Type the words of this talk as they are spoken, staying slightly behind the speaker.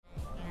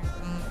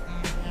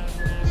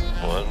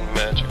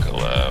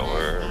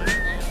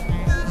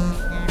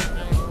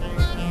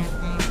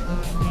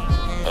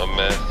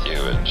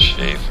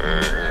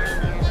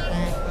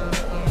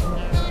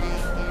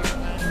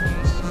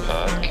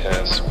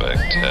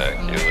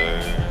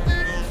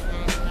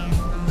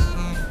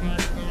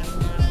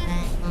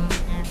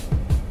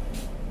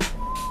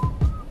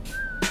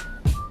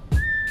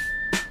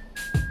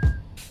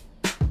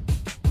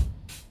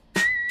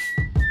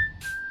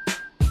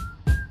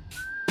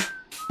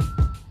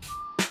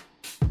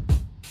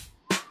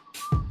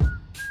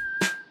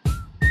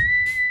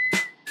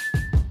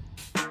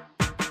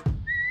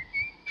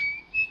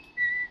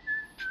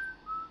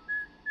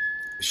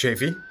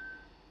Shafee?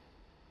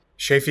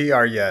 Shafee,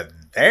 are you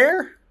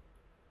there?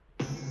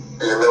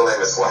 Your middle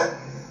name is what?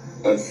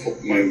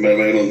 My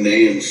middle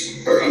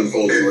names are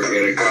Unfolding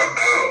Organic.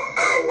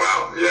 Oh,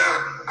 wow,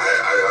 yeah.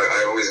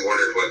 I always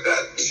wondered what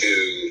that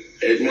two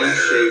Edmund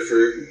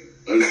Schaefer,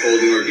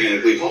 Unfolding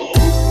Organically.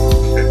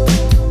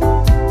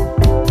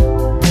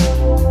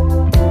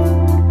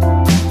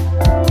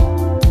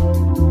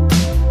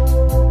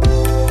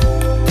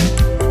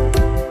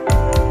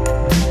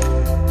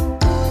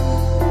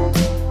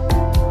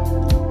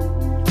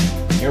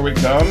 Here we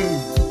come.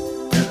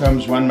 Here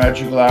comes one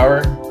magical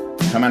hour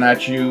coming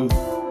at you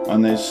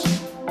on this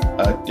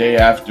day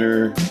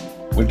after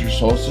winter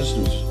solstice.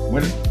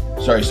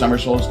 Summer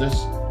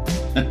solstice.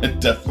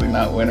 Definitely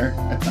not winter.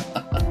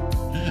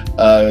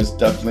 It's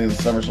definitely the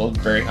summer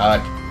solstice. Very hot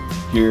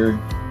here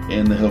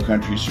in the hill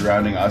country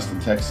surrounding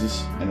Austin,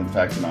 Texas, and in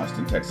fact in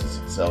Austin, Texas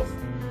itself.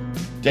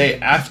 Day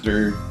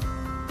after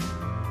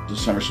the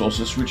summer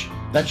solstice, which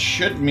that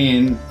should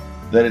mean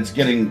that it's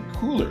getting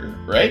cooler,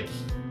 right?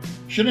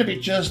 Shouldn't it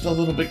be just a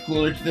little bit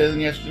cooler today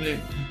than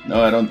yesterday?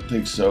 No, I don't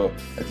think so.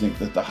 I think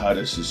that the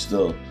hottest is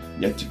still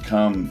yet to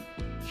come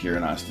here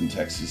in Austin,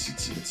 Texas.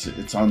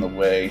 It's on the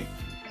way,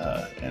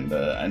 and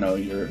I know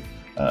you're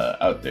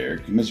out there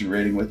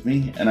commiserating with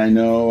me, and I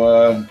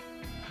know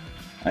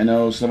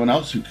someone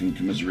else who can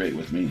commiserate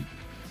with me.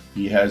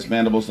 He has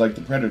mandibles like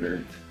the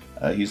Predator.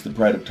 He's the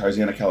pride of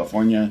Tarzana,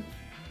 California.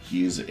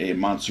 He's a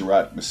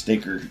Montserrat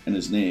mistaker, and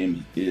his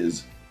name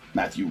is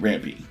Matthew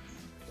Rampy.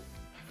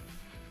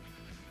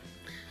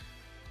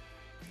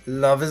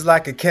 Love is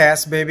like a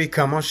cast, baby,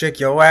 come on, shake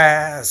your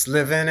ass.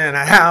 Living in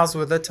a house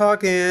with a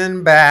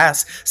talking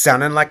bass.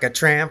 Sounding like a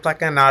tramp,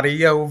 like an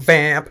audio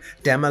vamp.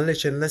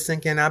 Demolition, listen,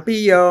 can I be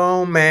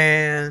your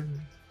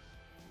man?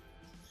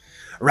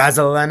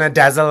 Razzle and a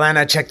dazzle and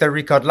a check the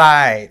record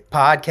light.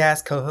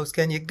 Podcast co-host,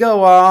 can you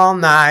go all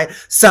night?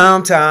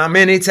 Sometime,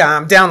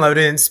 anytime,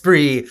 downloading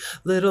spree.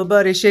 Little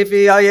buddy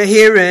Shafee, are you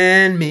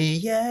hearing me?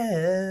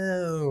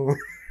 Yeah.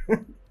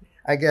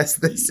 I guess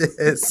this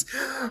is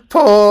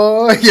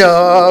Pour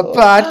Your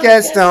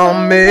Podcast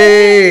on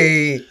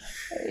Me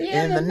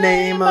in the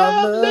name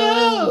of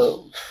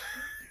love.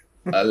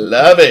 I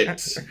love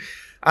it.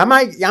 I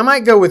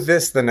might go with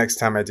this the next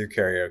time I do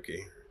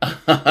karaoke.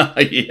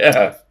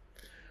 Yeah.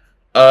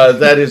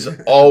 That is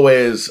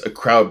always a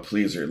crowd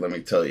pleaser, let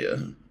me tell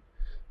you.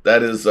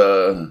 That is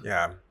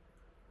yeah.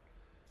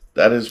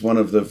 That is one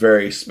of the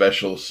very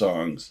special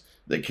songs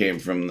that came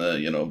from the,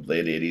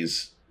 late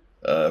 80s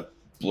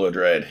blood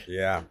red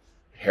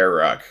hair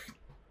rock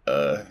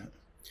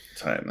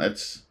time.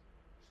 That's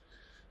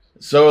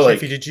so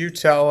Shafee, did you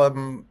tell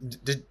him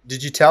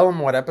did you tell him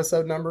what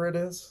episode number it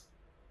is?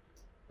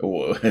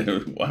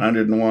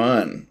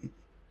 101.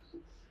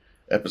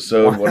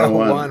 Episode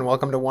 101.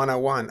 Welcome to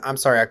 101. I'm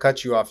sorry I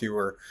cut you off. You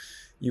were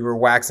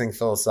waxing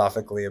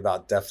philosophically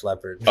about Def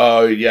Leppard.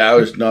 Oh yeah,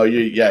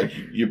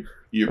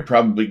 you're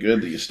probably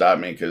good that you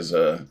stopped me, because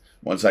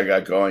once I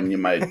got going, you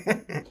might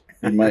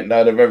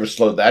not have ever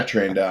slowed that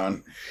train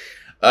down.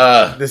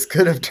 This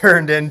could have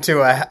turned into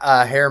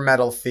a hair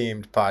metal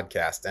themed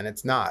podcast, and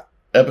it's not.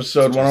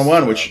 Episode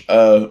 101, which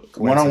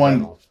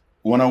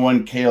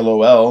 101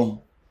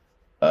 KLOL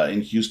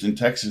in Houston,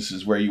 Texas,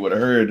 is where you would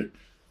have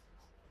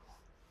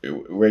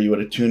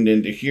tuned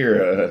in to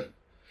hear.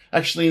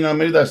 Actually,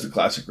 maybe that's the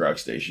classic rock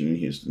station in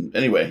Houston.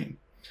 Anyway,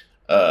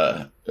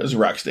 it was a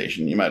rock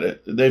station.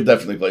 They've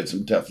definitely played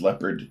some Def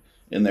Leppard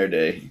in their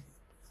day.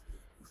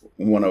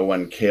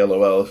 101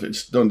 KLOL.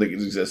 Don't think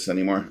it exists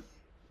anymore.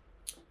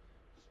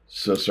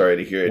 So sorry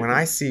to hear it. When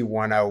I see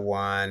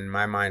 101,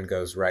 my mind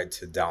goes right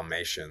to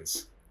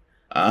Dalmatians.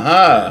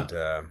 And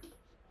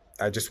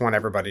I just want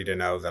everybody to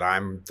know that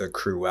I'm the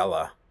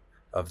Cruella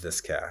of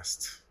this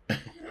cast.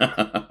 And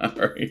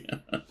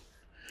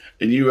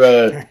you,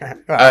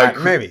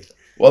 maybe.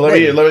 Well, let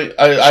me.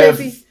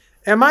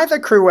 Am I the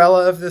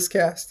Cruella of this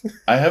cast?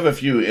 I have a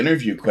few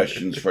interview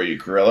questions for you,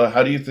 Cruella.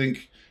 How do you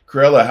think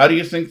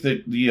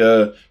that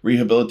the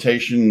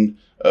rehabilitation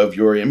of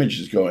your image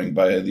is going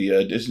by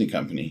the Disney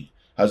company?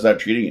 How's that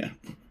treating you?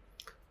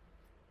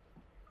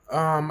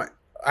 I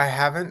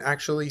haven't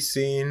actually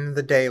seen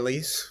the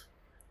dailies,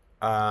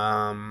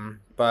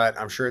 but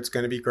I'm sure it's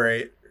going to be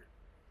great.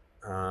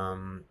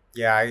 I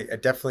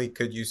definitely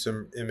could use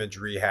some image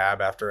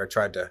rehab after I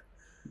tried to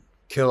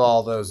kill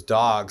all those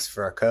dogs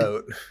for a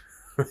coat.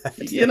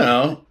 You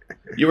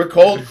were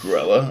cold,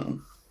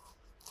 Cruella.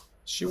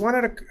 She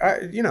wanted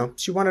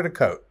a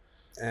coat,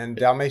 and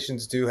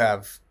Dalmatians do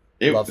have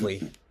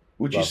lovely.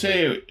 Would you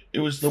say it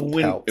was the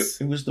winter?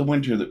 It was the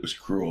winter that was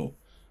cruel,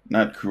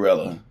 not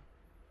Cruella.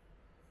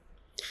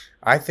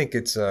 I think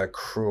it's a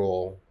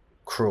cruel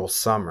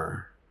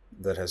summer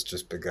that has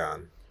just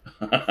begun.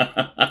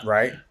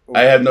 Right?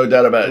 I have no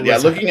doubt about it. Yeah,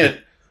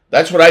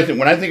 that's what I think.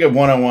 When I think of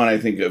 101, I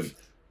think of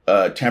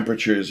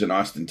temperatures in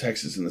Austin,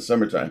 Texas in the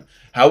summertime.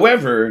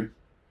 However,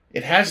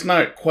 it has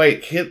not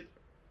quite hit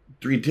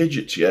 3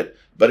 digits yet,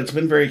 but it's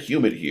been very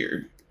humid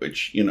here,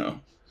 which,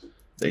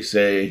 they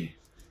say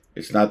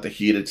It's not the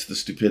heat, it's the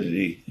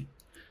stupidity.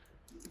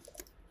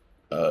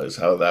 Is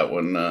how that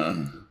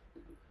one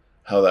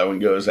how that one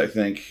goes. I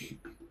think.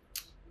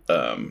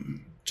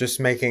 Just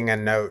making a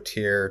note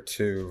here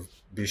to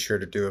be sure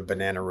to do a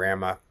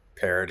Bananarama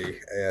parody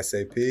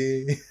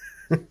ASAP.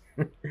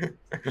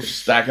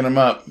 Stacking them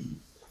up.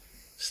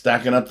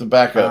 Stacking up the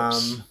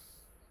backups.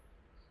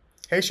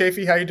 Hey,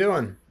 Shafee, how you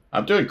doing?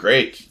 I'm doing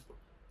great.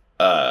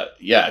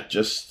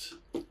 Just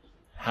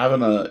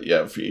having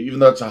even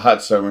though it's a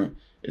hot summer,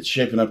 it's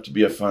shaping up to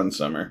be a fun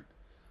summer.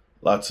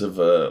 Lots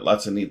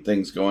of neat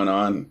things going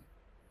on.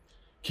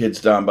 Kids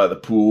down by the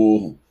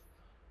pool,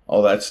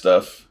 all that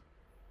stuff.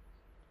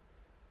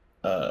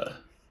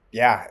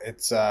 Yeah,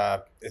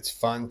 it's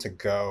fun to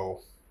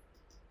go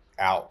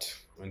out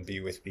and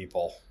be with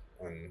people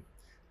and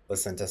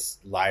listen to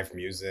live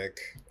music.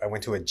 I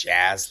went to a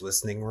jazz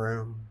listening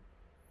room.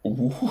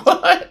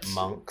 What?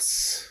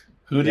 Monks.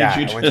 Who did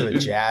you? I went to a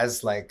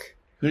jazz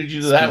Who did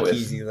you do that with?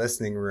 Easy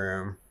listening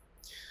room.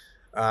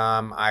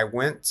 I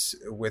went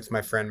with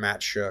my friend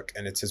Matt Shook,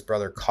 and it's his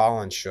brother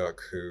Colin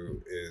Shook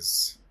who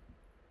is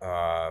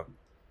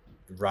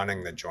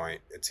running the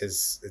joint. It's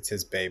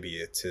his baby.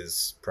 It's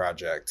his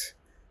project.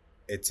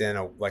 It's in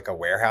a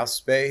warehouse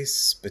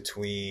space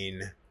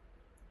between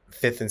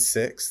 5th and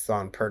 6th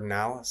on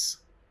Pedernales.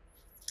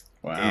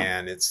 Wow.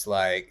 And it's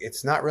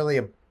not really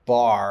a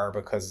bar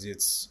because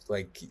it's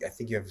I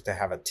think you have to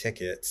have a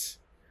ticket.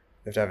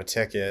 You have to have a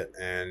ticket,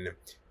 and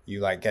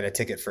you get a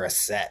ticket for a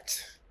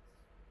set.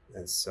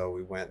 And so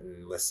we went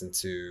and listened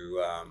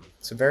to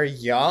some very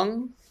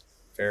young,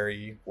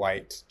 very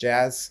white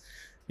jazz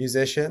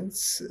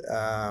musicians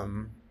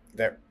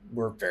that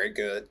were very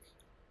good.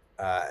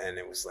 And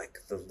it was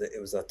it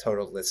was a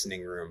total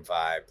listening room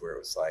vibe where it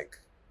was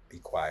be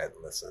quiet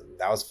and listen.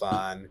 That was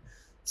fun.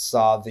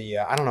 Saw the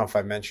I don't know if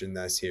I mentioned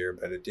this here,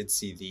 but I did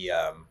see the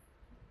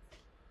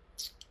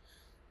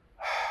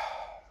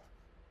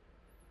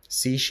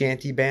Sea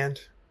Shanty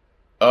Band.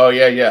 Oh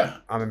yeah.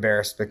 I'm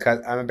embarrassed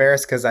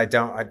because I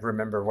don't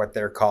remember what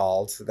they're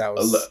called. That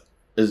was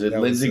is it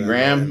Lindsey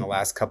Graham in the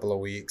last couple of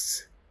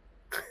weeks?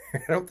 I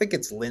don't think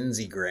it's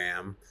Lindsey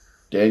Graham.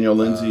 Daniel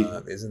Lindsay.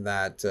 Isn't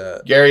that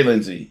Gary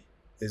Lindsay?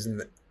 Isn't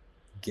that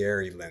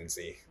Gary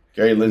Lindsay?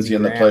 Gary Lindsay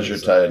and the Pleasure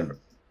Tide.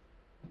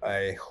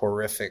 A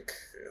horrific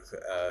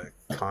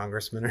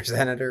congressman or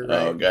senator,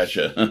 right? Oh,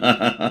 gotcha.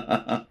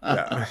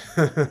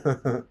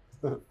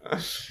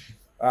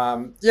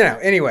 Yeah.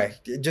 Anyway,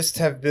 just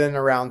have been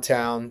around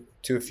town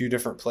to a few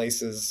different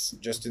places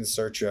just in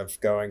search of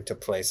going to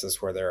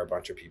places where there are a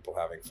bunch of people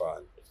having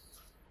fun.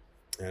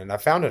 And I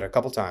found it a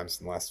couple times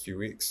in the last few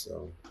weeks.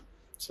 So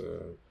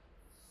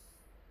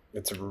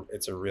it's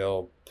a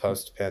real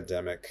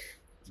post-pandemic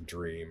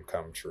dream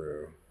come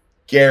true.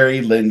 Gary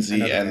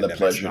Lindsay and the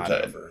Pleasure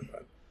Tide.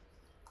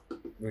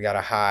 We got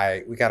a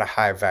high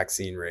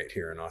vaccine rate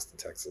here in Austin,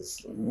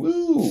 Texas.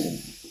 Woo!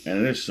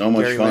 And it is so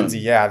much Gary fun. Lindsay,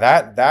 yeah,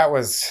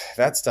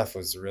 that stuff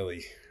was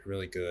really,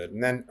 really good.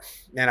 And then,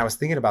 man, I was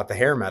thinking about the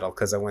hair metal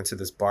because I went to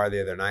this bar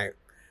the other night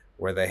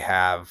where they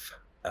have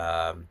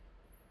a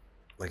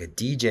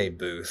DJ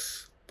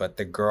booth, but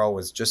the girl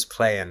was just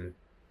playing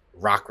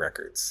rock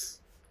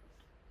records.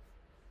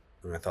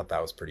 And I thought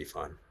that was pretty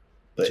fun.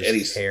 The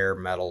just 80s. Hair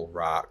metal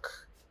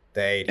rock.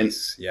 The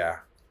 80s, yeah.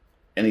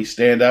 Any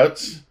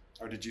standouts?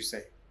 Or did you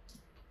say?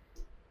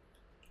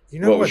 You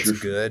know what's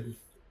good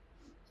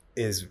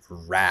is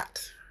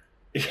Rat.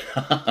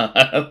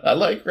 I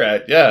like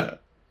Rat, yeah.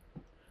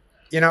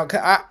 You know,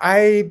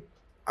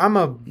 I'm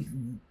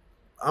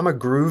a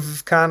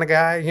groove kind of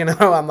guy, you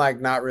know. I'm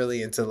not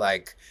really into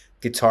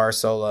guitar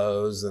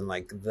solos and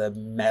the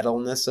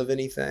metalness of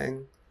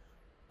anything.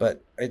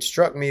 But it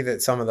struck me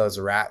that some of those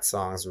Rat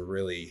songs were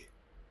really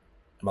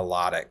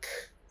melodic.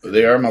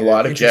 They are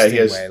melodic, yeah. He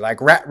has, way.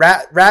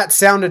 Rat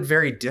sounded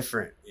very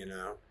different, you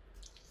know.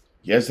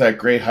 He has that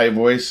great high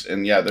voice,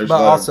 and yeah, there's.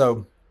 But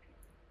also,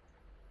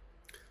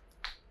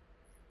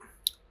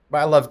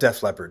 I love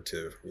Def Leppard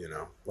too. You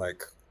know,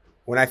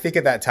 when I think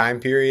of that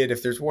time period,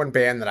 if there's one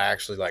band that I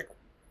actually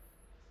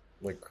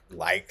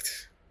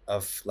liked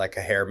of a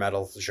hair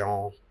metal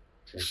genre,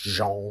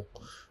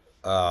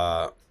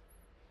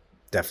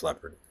 Def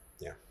Leppard.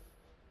 Yeah,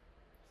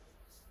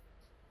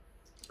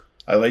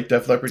 I like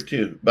Def Leppard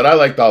too, but I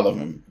liked all of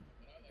them.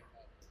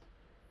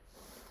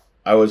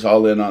 I was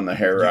all in on the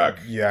hair rock.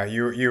 Yeah,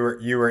 you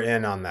were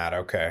in on that.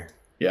 Okay.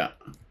 Yeah.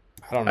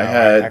 I don't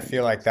know. I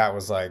feel like that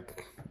was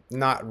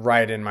not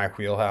right in my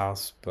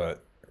wheelhouse,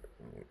 but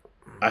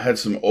I had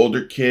some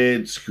older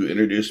kids who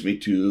introduced me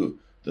to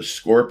the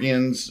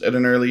Scorpions at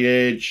an early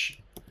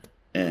age,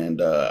 and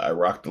I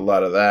rocked a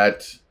lot of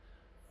that.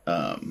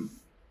 And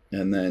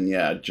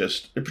then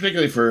just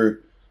particularly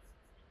for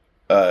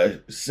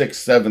 6th,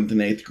 7th, and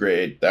 8th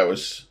grade, that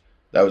was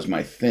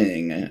my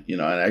thing. You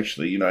know, and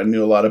actually, I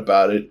knew a lot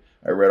about it.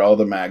 I read all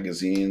the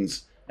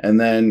magazines,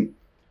 and then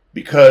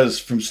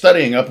because from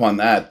studying up on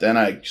that, then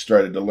I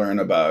started to learn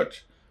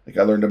about,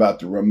 I learned about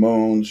the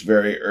Ramones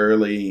very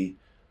early.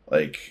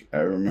 I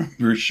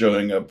remember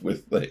showing up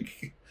with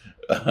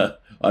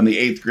on the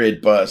 8th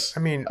grade bus.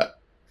 I mean,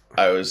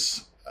 I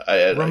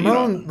had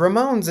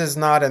Ramones is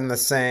not in the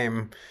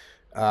same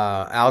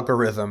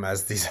algorithm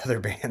as these other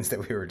bands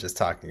that we were just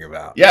talking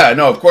about. Yeah,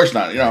 no, of course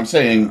not. You know, I'm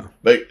saying,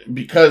 but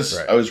because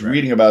Right, I was right.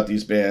 reading about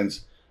these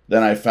bands,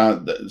 then I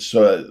found then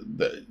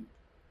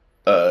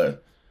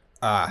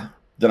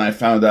I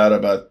found out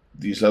about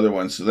these other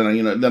ones. So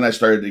then I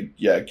started to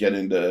get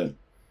into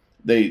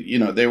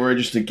they were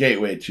just a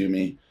gateway to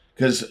me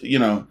because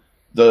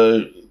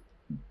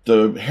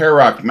the hair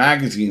rock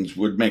magazines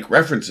would make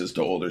references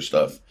to older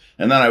stuff,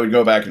 and then I would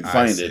go back and I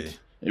find see. it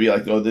and be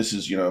like, oh, this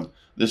is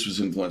this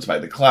was influenced by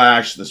the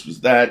Clash, this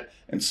was that,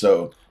 and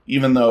so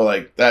even though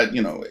like that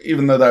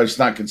even though that was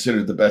not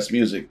considered the best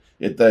music,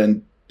 it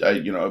then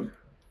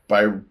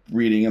by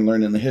reading and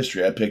learning the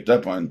history, I picked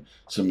up on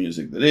some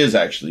music that is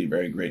actually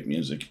very great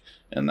music,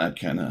 and that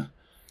kind of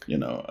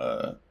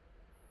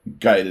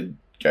guided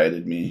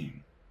me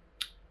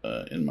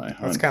in my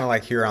hunt. It's kind of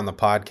like here on the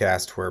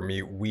podcast where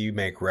we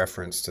make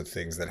reference to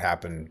things that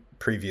happened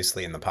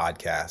previously in the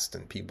podcast,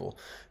 and people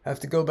have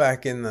to go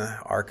back in the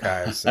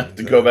archives and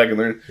to go back and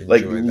learn,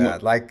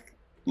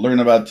 learn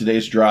about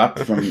today's drop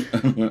from,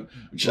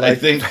 which I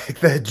think like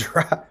the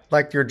drop,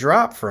 like your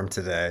drop from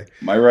today.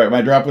 My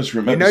drop was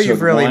from episode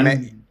you've really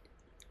 1.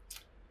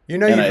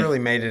 you've really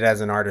made it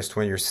as an artist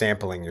when you're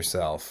sampling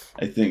yourself.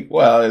 I think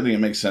it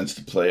makes sense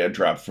to play a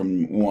drop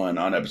from 1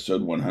 on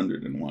episode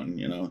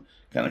 101.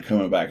 Kind of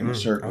coming back in a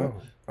circle.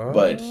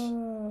 But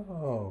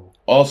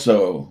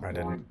also, I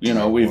didn't.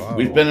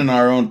 We've been in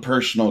our own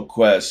personal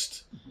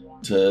quest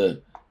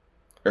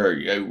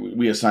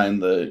we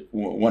assigned the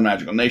One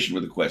Magical Nation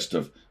with the quest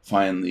of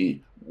find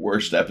the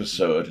worst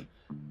episode,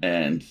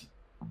 and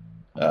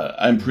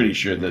I'm pretty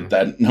sure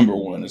that number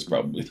 1 is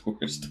probably the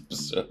worst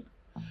episode.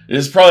 It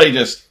is probably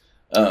just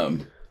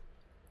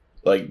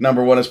like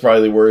number 1 is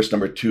probably the worst,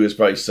 number 2 is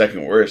probably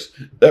second worst.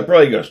 That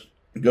probably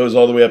goes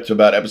all the way up to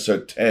about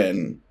episode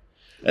 10.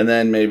 And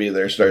then maybe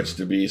there starts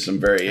to be some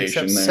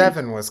variation. Except there.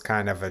 7 was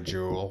kind of a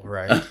jewel,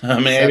 right?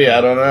 Maybe, I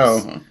don't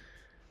know.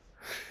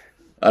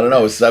 I don't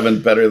know. Is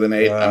 7 better than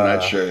 8? I'm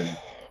not sure.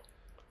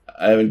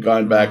 I haven't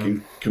gone back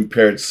and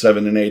compared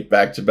 7 and 8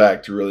 back to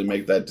back to really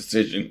make that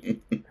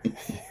decision.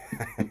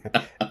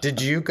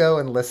 Did you go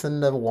and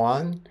listen to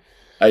 1?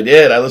 I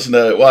did. I listened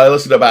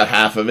to about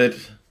half of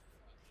it.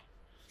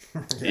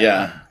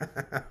 Yeah.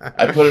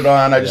 I put it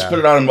on. I just put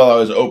it on while I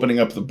was opening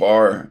up the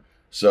bar.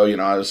 So,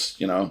 I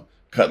was,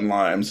 cutting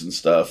limes and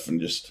stuff, and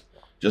just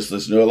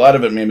listen to it. A lot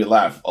of it made me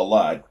laugh a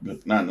lot,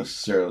 but not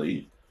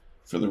necessarily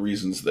for the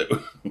reasons that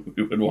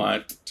we would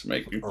want to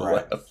make people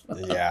laugh.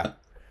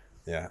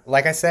 Yeah.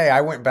 Like I say,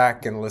 I went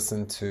back and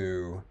listened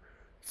to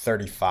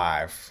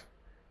 35,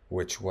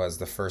 which was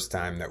the first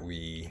time that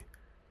we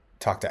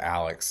talked to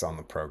Alex on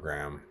the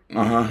program.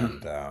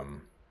 And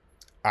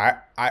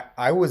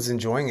I was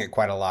enjoying it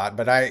quite a lot,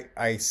 but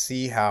I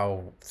see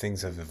how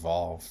things have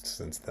evolved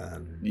since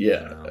then.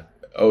 Yeah.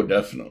 Oh,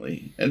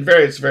 definitely. And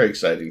it's very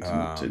exciting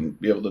to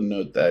be able to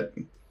note that.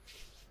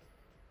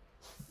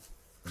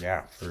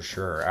 Yeah, for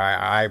sure.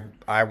 I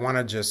want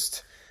to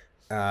just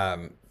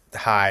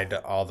hide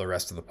all the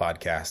rest of the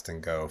podcast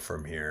and go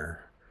from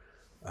here.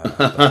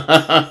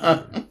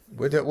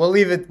 We'll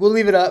leave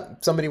it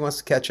up. Somebody wants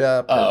to catch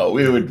up.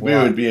 We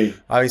would be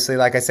obviously,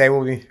 like I say,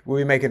 we'll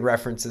be making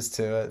references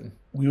to it.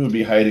 We would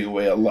be hiding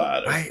away a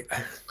lot of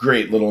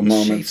great little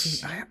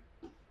moments. Shafee,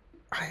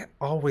 I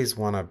always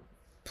want to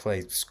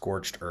play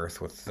Scorched Earth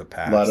with the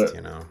past.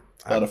 A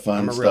lot of fun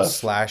I'm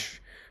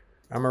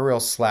a real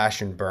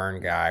slash and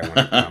burn guy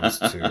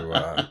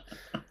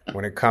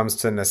when it comes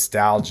to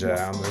nostalgia.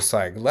 I'm just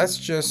like, let's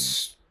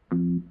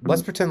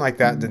pretend like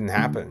that didn't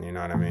happen. You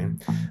know what I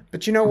mean?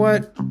 But you know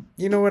what?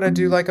 You know what I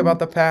do like about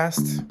the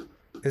past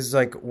is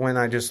like when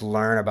I just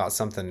learn about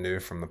something new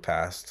from the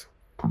past.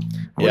 I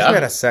wish we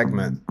had a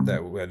segment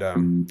that would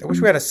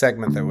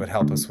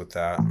help us with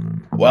that.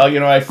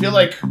 Well, I feel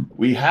like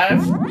we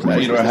have,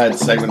 had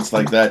segments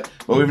like that,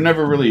 but we've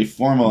never really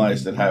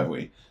formalized it, have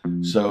we?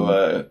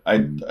 So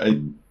I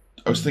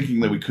was thinking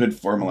that we could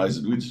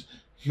formalize it.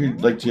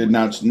 We'd like to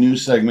announce new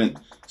segment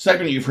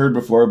you've heard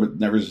before, but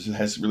never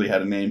has really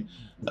had a name.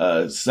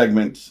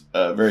 Segment.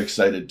 Very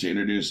excited to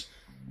introduce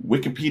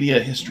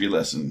Wikipedia History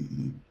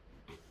Lesson.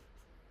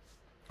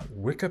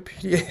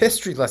 Wikipedia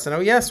History Lesson. Oh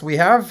yes, we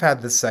have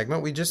had this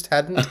segment. We just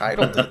hadn't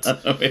titled it.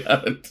 We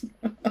haven't.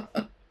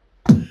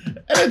 And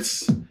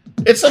it's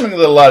something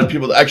that a lot of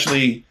people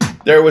actually.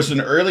 There was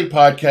an early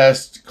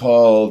podcast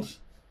called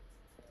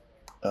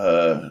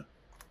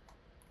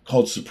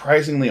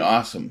Surprisingly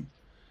Awesome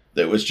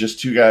that was just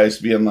two guys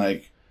being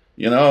like,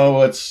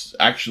 what's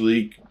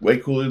actually way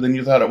cooler than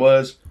you thought it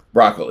was?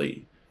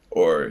 Broccoli.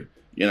 Or,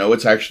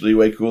 what's actually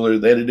way cooler?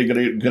 They did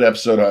a good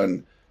episode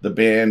on the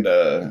band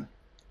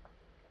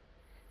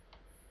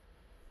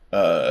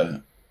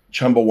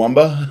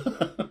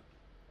Chumbawamba.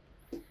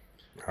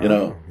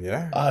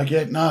 Yeah. I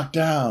get knocked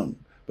down,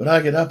 but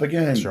I get up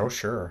again.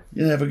 Sure.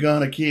 You're never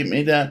gonna keep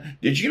me down.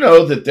 Did you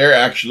know that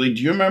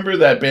do you remember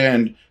that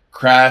band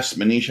Crass?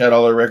 Manish had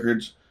all their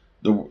records.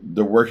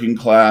 The working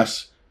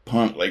class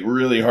punk, like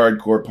really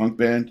hardcore punk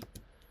band.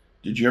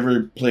 Did you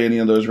ever play any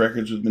of those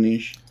records with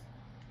Manish?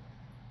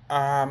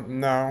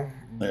 No,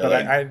 Yeah, but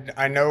like,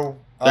 I know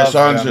their of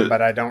songs them, are-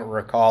 but I don't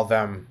recall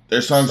them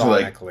their songs are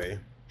like sonically.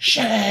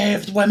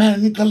 shaved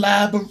women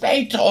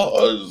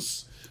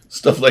collaborators,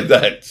 stuff like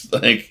that.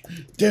 Like,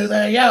 do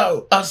they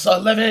owe us a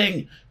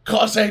living?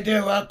 Course they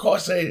do. Of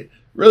course they.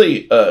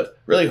 Really,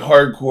 really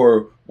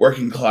hardcore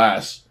working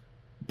class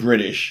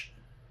British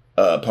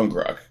punk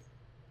rock.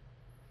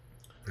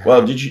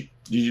 Well, did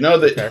you know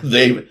that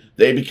Okay.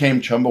 they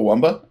became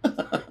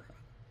Chumbawamba?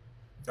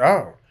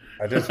 Oh,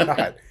 I did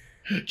not.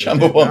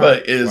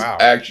 Chumbawamba is Wow.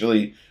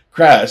 actually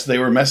Crass. They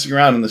were messing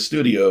around in the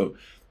studio.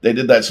 They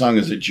did that song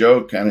as a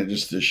joke, kind of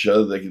just to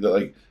show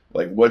that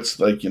like what's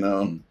like, you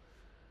know,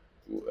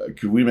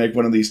 could we make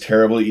one of these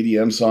terrible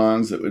EDM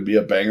songs that would be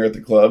a banger at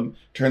the club?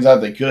 Turns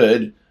out they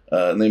could,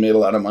 and they made a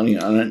lot of money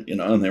on it, you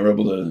know, and they were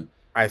able to.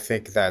 I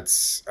think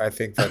that's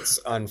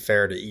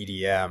unfair to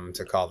EDM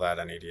to call that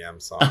an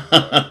EDM song.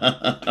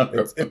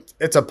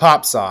 It's a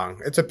pop song.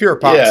 It's a pure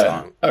pop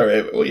song. All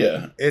right. Well,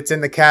 yeah. It's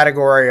in the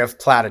category of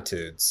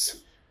platitudes.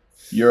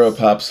 Euro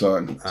pop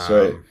song.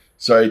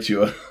 Sorry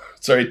to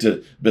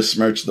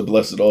besmirch the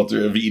blessed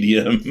altar of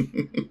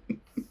EDM.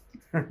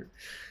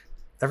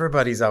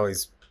 Everybody's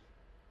always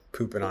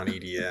pooping on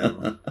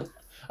EDM,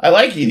 I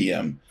like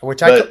EDM,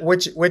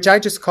 which I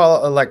just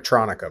call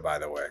electronica, by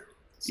the way.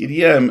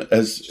 EDM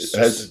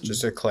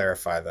Just to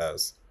clarify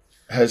those.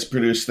 has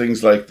produced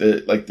things like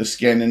the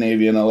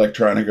Scandinavian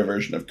electronica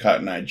version of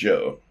Cotton Eye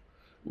Joe,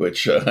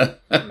 which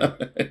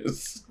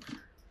is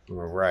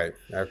Right.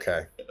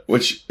 Okay.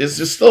 which is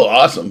just still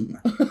awesome.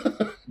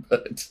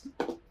 But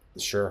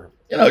Sure.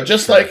 you know,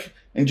 just like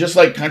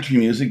country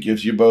music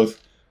gives you both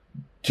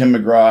Tim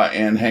McGraw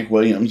and Hank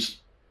Williams,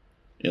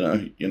 you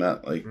know, you're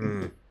not like,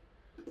 and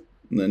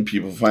then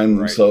people find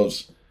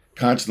themselves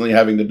constantly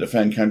having to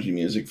defend country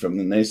music from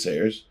the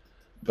naysayers,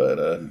 but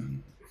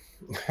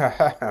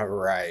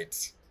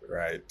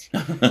Right.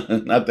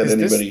 not that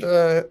anybody.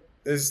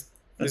 Is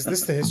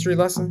this the history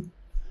lesson?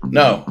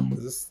 No,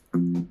 Is this?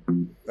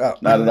 Oh,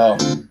 not at all.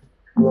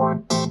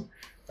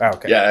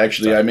 okay. Yeah,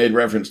 actually, I made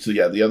reference to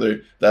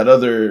that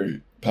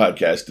other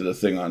podcast did a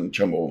thing on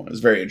Chumbo. It's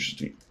very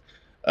interesting.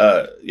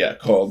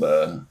 Called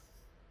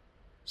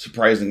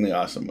Surprisingly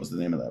Awesome was the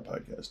name of that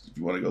podcast. If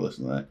you want to go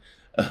listen to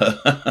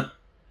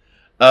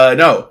that.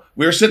 No,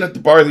 we were sitting at the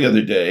bar the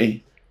other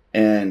day,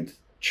 and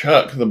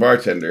Chuck, the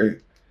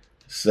bartender,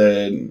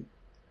 said,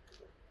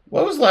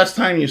 "When was the last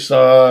time you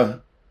saw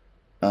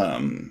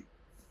the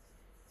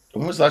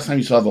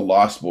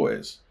Lost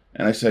Boys?"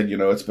 And I said,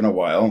 "It's been a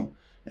while."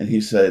 And he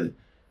said,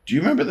 "Do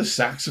you remember the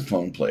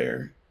saxophone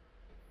player?"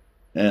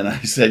 And I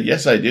said,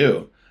 "Yes, I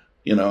do."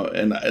 And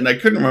I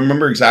couldn't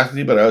remember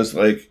exactly, but I was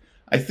like,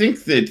 I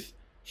think that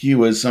he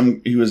was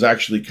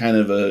actually kind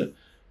of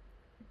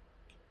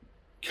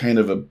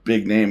a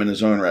big name in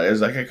his own right. I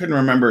was like, I couldn't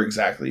remember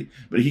exactly,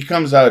 but he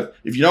comes out.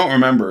 If you don't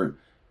remember,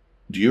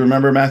 do you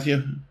remember,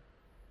 Matthew?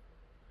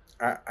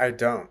 I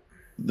don't.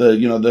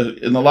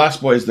 In the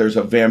Lost Boys, there's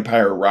a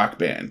vampire rock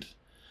band,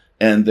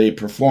 and they're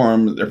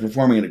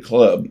performing in a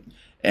club,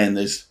 and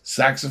their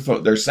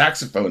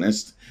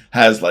saxophonist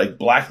has like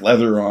black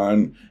leather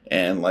on,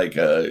 and like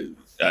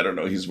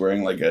he's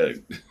wearing like a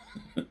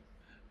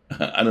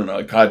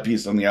a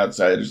codpiece on the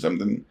outside or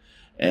something,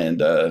 and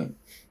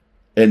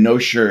no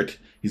shirt.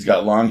 He's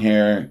got long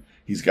hair.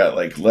 He's got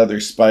like leather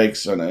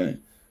spikes on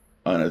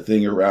a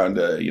thing around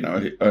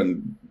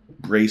on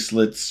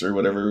bracelets or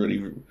whatever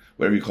you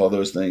call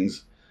those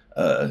things,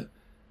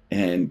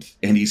 and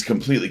he's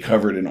completely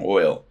covered in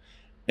oil,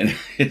 and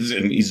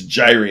he's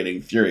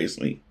gyrating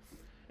furiously,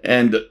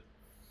 and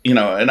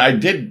I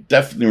did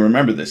definitely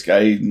remember this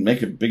guy. He'd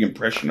make a big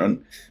impression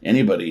on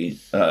anybody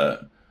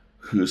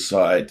who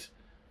saw it,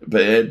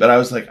 but I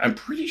was like, I'm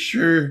pretty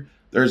sure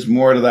there's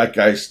more to that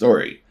guy's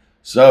story.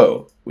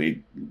 So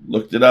we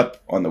looked it up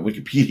on the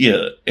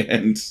Wikipedia,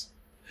 and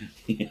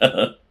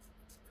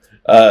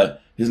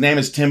his name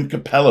is Tim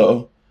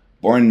Capello,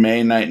 born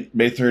May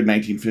 3rd,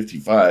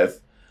 1955.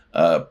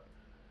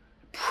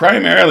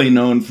 Primarily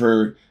known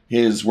for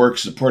his work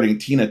supporting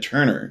Tina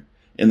Turner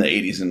in the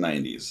 80s and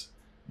 90s,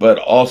 but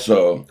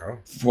also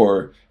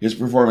for his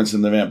performance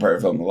in the vampire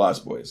film The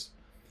Lost Boys.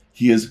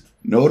 He is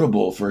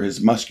notable for his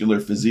muscular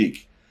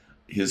physique,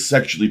 his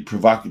sexually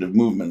provocative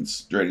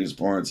movements during his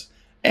performance,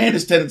 and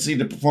his tendency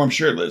to perform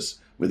shirtless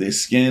with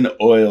his skin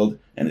oiled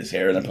and his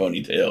hair in a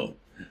ponytail.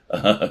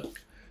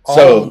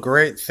 All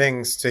great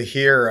things to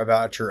hear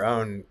about your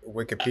own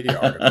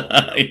Wikipedia article.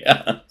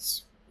 Yeah.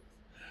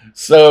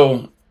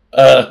 So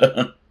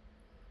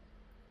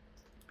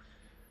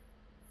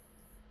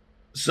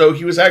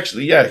he was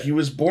actually, he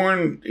was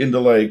born into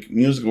like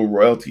musical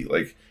royalty.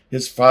 Like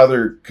his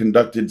father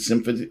conducted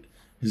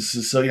his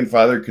Sicilian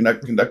father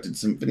conducted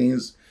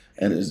symphonies,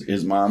 and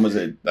his mom was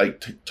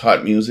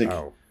taught music.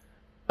 Oh.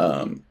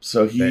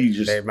 So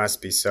they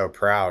must be so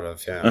proud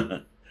of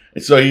him.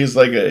 And so he's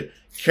like a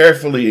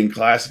carefully and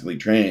classically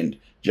trained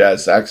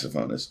jazz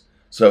saxophonist.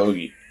 So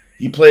he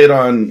played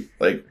on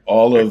like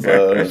all of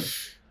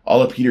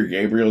Peter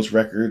Gabriel's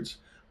records.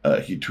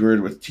 He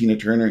toured with Tina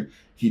Turner.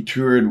 He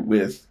toured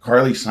with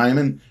Carly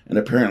Simon and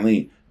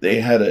apparently they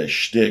had a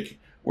shtick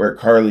where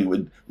Carly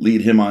would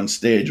lead him on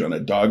stage on a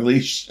dog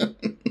leash.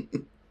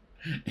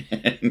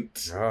 And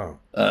wow.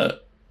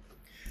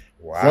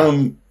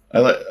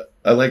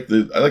 I like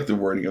the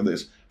wording of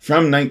this,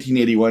 from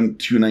 1981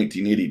 to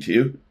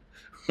 1982,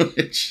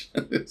 which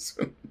is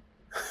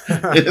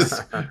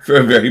for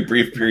a very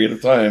brief period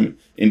of time,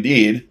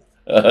 indeed.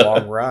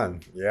 Long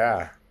run,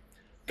 yeah.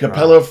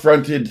 Capello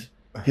fronted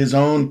his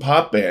own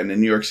pop band in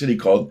New York City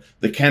called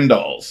the Ken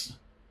Dolls,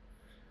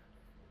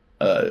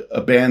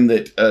 a band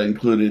that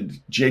included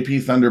J.P.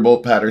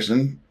 Thunderbolt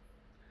Patterson,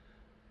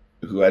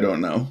 who I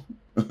don't know,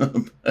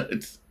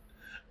 but,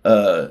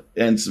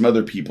 and some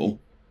other people.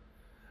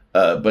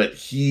 But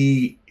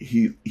he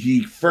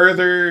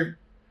further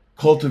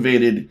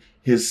cultivated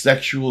his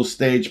sexual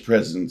stage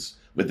presence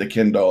with the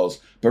Ken Dolls,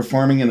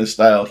 performing in a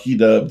style he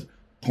dubbed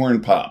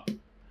porn pop,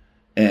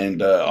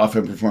 and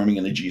often performing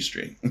in a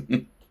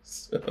G-string.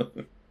 So.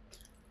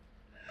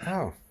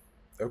 Oh,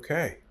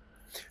 okay.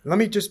 Let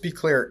me just be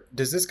clear.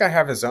 Does this guy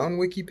have his own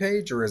wiki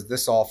page, or is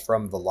this all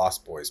from the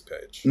Lost Boys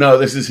page? No,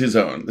 this is his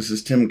own. This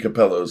is Tim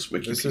Capello's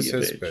Wikipedia This is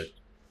his page.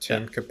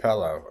 Tim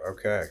Capello.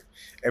 Okay.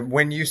 And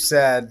when you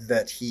said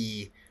that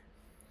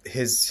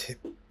his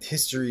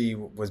history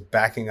was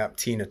backing up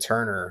Tina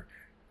Turner,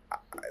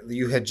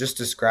 you had just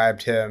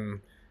described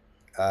him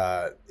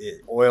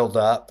oiled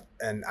up,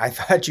 and I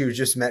thought you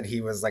just meant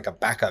he was like a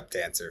backup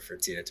dancer for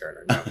Tina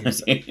Turner. No,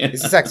 he's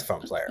a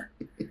saxophone player.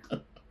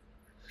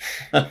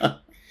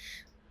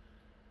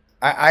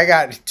 I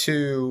got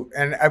two,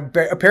 and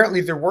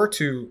apparently there were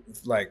two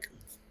like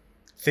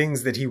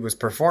things that he was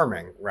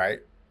performing, right?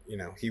 You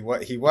know, he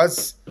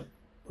was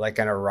like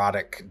an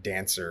erotic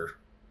dancer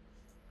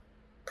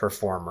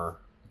performer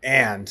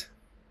and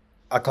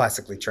a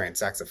classically trained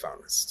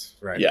saxophonist,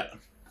 right? Yeah.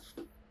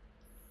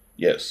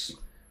 Yes.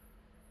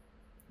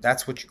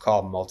 That's what you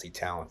call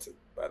multi-talented,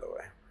 by the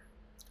way.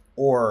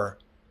 Or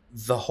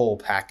the whole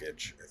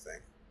package, I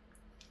think.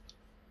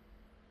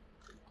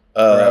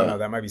 I don't know.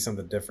 That might be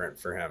something different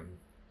for him.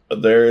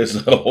 There is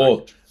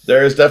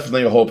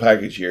definitely a whole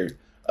package here.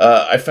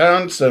 I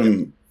found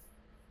some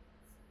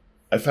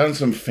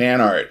fan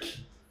art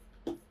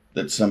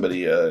that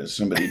somebody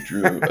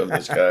drew of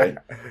this guy,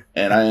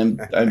 and I'm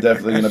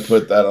definitely going to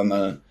put that on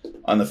the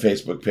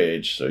Facebook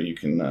page so you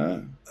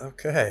can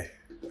Okay.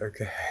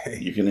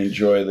 You can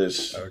enjoy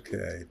this.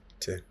 Okay.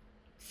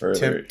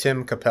 Further.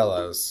 Tim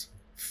Capello's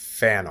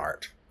fan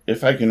art.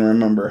 If I can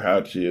remember how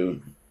do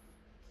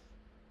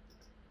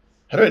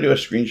I do a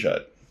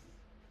screenshot?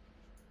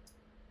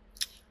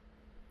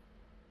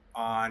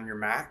 On your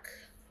Mac,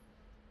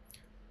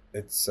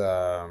 it's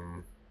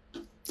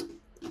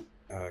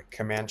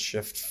Command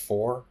Shift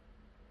 4.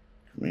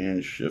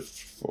 Command Shift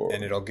 4.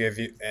 And it'll give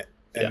you,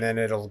 and then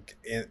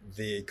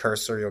the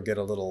cursor, you'll get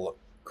a little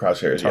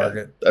crosshairs.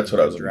 Target. Yeah, that's what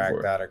I was looking drag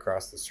for. that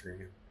across the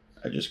screen.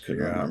 I just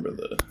couldn't remember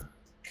the.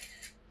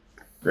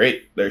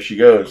 Great, there she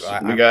goes.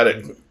 We got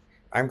it.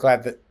 I'm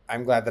glad that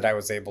I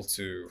was able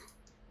to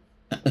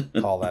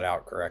call that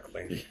out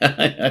correctly.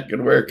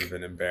 Good work.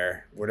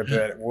 Would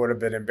have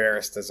been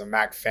embarrassed as a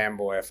Mac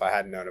fanboy if I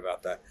hadn't known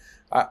about that.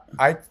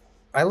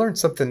 I learned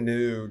something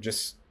new.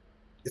 Just,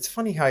 it's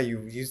funny how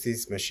you use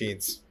these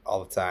machines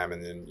all the time,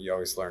 and then you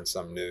always learn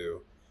some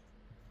new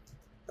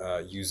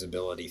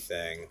usability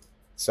thing.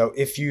 So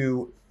if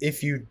you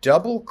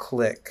double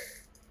click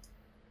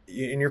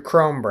in your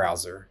Chrome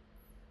browser,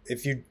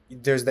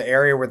 there's the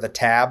area where the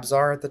tabs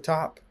are at the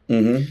top.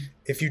 Mm-hmm.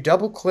 If you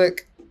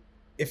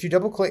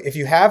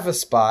have a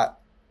spot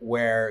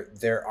where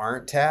there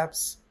aren't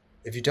tabs,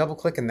 if you double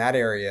click in that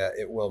area,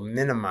 it will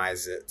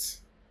minimize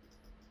it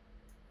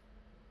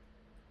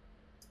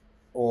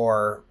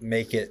or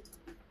make it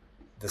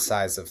the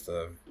size of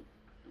the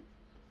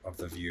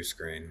view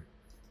screen.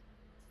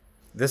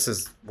 This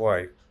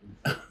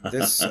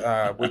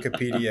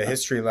Wikipedia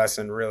history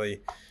lesson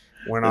really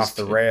went off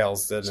the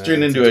rails, didn't it? It's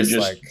turned into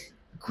a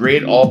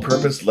great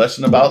all-purpose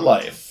lesson about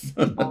life.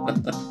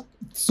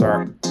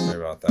 Sorry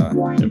about that.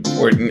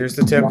 Important. Here's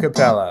the Tim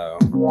Capello,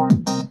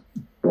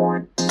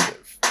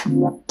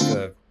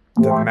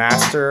 the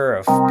master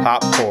of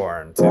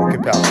popcorn. Tim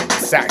Capello, the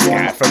sax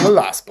guy from the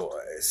Lost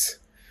Boys.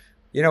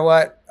 You know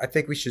what? I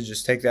think we should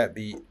just take that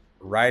beat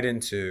right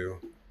into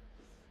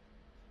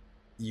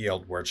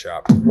Yield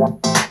Workshop.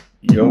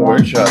 Yield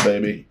Workshop,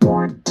 baby.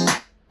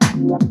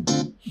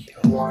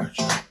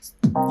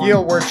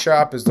 Yield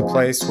Workshop is the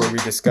place where we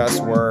discuss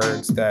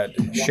words that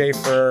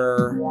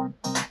Schaefer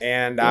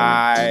and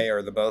I,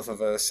 or the both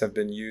of us, have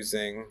been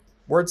using.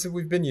 Words that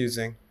we've been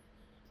using.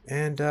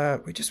 And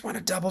we just want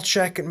to double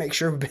check and make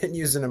sure we've been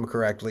using them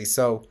correctly.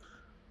 So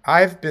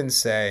I've been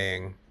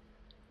saying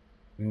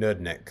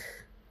Nudnik.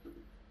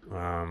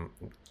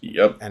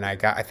 Yep. And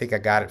I think I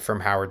got it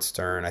from Howard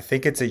Stern. I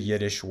think it's a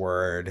Yiddish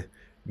word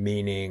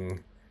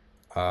meaning,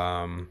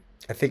 I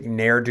think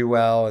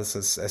ne'er-do-well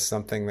is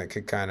something that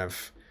could kind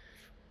of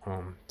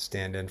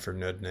stand in for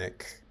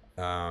Nudnik.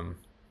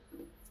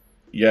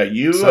 Yeah,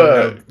 you.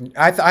 So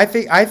I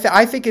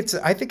think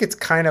it's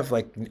kind of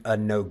like a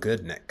no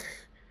goodnik,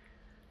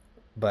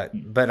 but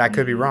I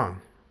could be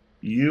wrong.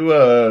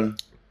 You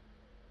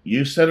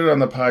you said it on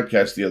the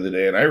podcast the other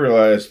day, and I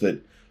realized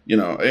that,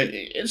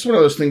 it's one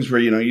of those things where,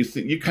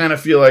 you kind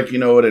of feel like you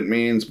know what it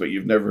means, but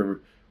you've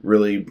never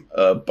really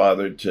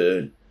bothered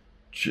to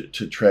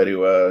try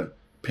to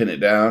pin it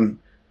down.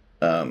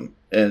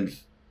 And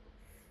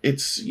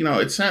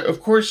it's not,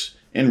 of course,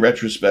 in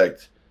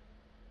retrospect,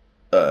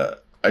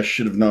 I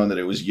should have known that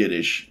it was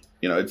Yiddish.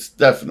 It's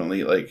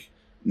definitely like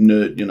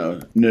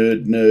nerd,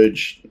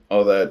 nudge,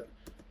 all that.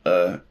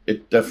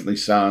 It definitely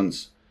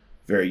sounds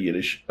very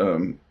Yiddish.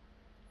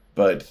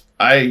 But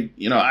I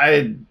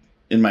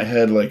in my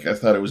head, like, I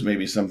thought it was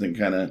maybe something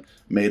kind of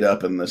made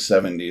up in the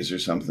 70s or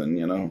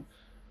something,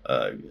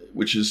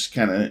 which is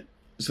kind of,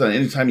 so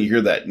anytime you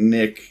hear that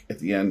Nick at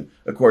the end,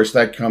 of course,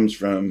 that comes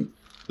from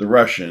the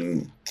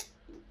Russian,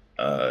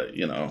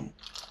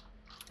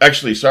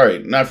 actually, sorry,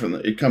 not from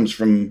it comes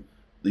from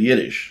the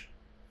Yiddish,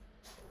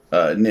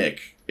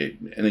 Nick.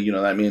 And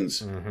that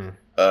means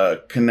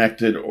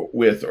connected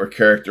with or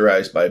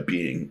characterized by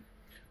being.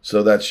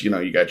 So that's,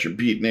 you got your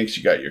beatniks,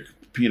 you got your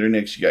Peter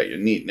Nicks, you got your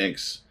neat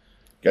Nicks,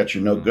 got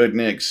your no good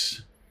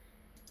Nicks.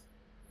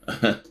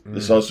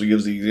 This also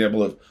gives the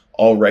example of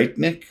all right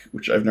Nick,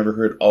 which I've never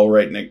heard all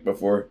right Nick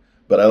before,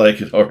 but I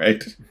like it all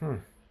right.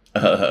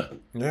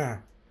 Yeah.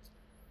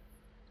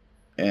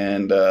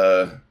 And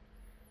so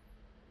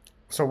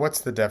what's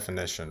the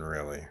definition,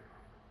 really?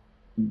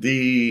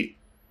 The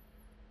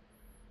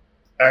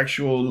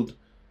actual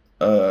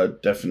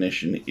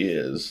definition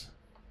is,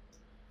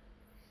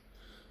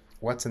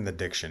 what's in the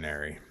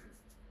dictionary?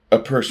 A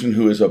person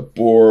who is a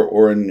bore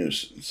or a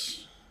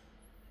nuisance.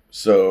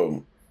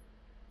 So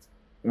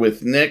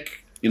with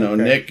Nick, okay.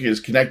 Nick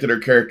is connected or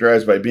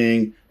characterized by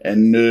being,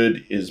 and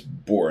nud is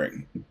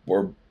boring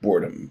or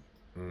boredom.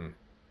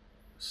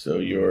 So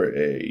you're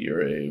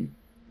a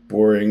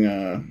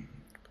boring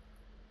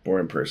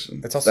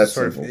person. It's also that's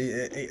sort simple. Of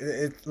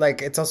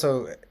it's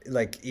also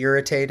like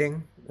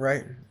irritating,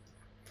 right?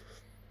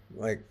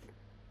 Like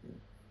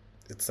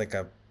it's like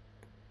a.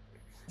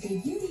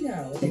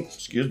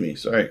 Excuse me,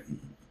 sorry.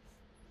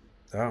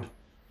 Oh.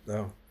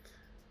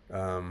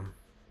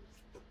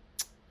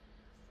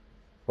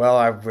 Well,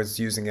 I was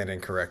using it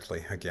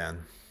incorrectly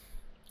again.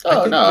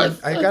 Oh no!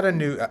 I've got a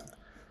new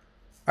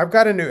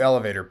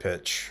elevator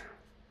pitch.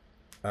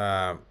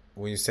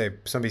 When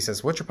somebody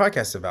says, "What's your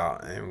podcast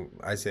about?" and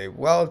I say,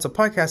 "Well, it's a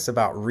podcast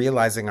about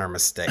realizing our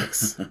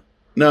mistakes."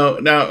 No,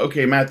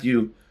 okay,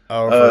 Matthew.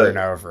 Over and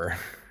over.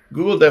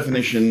 Google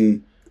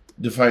definition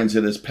defines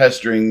it as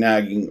pestering,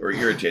 nagging, or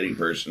irritating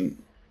person.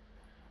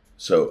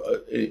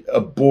 So a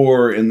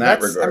bore in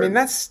that regard. I mean,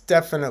 that's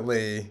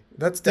definitely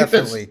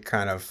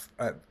kind of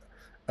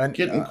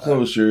getting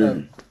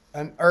closer.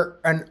 An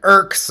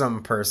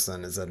irksome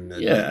person is a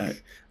nitpick. Yeah,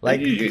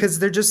 because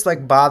they're just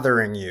like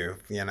bothering you,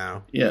 Yeah,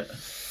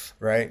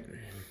 right.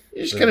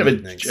 It's kind of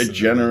a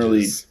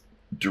generally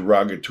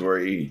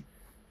derogatory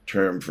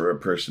term for a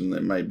person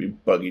that might be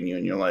bugging you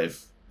in your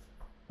life.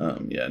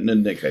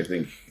 Nudnik, I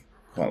think,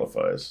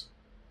 qualifies.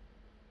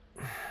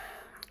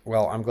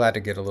 Well, I'm glad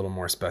to get a little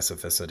more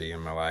specificity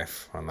in my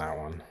life on that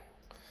one.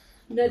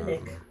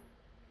 Nudnik.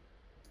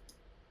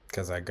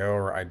 Because I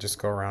just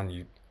go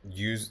around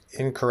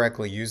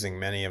incorrectly using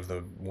many of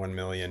the 1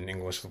 million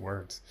English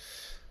words,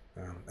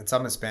 and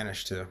some in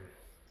Spanish too.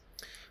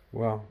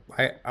 Well,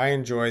 I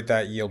enjoyed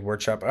that Yield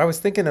Workshop. I was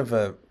thinking of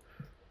a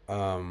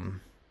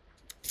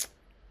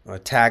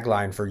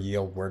tagline for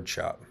Yield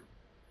Workshop.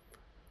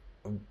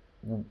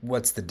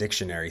 What's the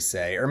dictionary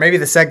say? Or maybe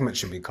the segment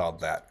should be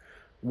called that.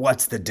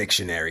 What's the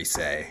dictionary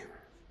say?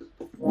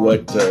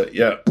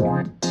 Yeah.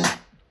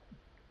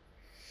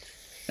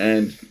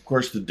 And of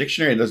course, the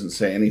dictionary doesn't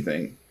say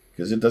anything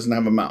because it doesn't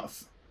have a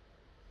mouth.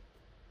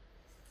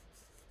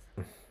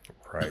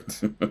 Right.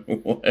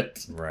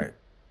 What? Right.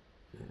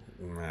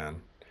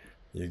 Man,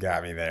 you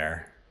got me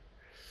there.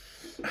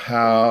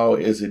 How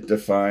is it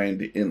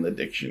defined in the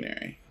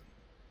dictionary?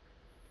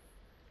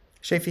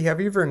 Shafee, have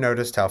you ever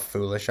noticed how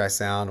foolish I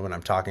sound when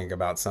I'm talking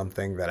about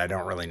something that I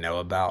don't really know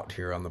about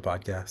here on the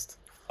podcast?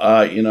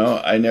 I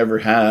never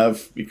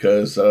have,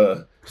 because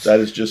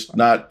that is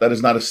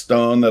not a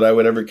stone that I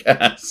would ever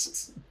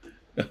cast.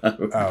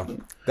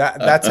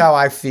 That's how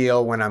I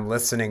feel when I'm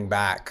listening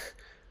back,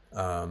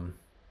 and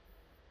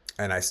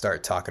I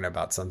start talking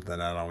about something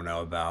I don't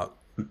know about,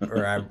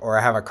 or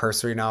I have a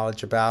cursory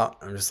knowledge about.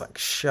 I'm just like,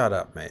 shut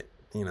up, mate.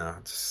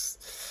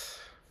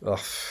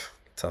 Tough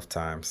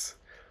times.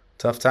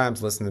 Tough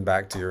times listening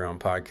back to your own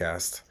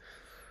podcast.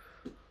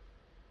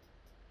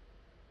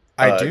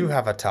 I do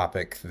have a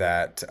topic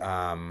that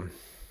though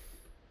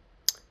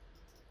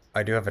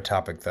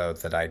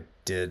that I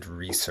did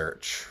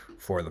research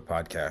for the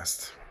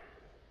podcast.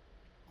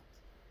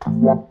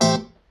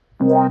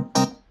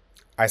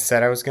 I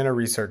said I was going to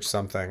research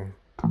something,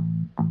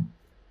 and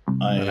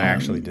I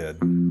actually did.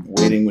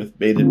 Waiting with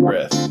bated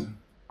breath.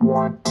 Oh, you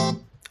want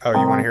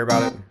to hear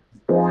about it?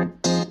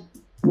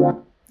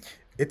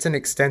 It's an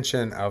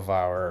extension of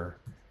our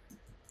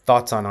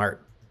thoughts on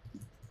art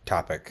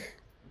topic.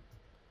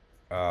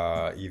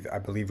 I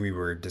believe we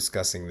were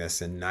discussing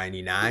this in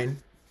 '99.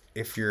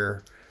 If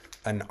you're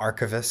an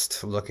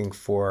archivist looking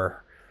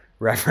for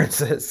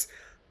references.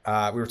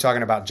 We were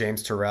talking about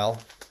James Turrell.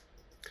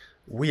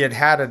 We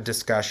had a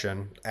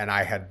discussion, and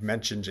I had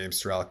mentioned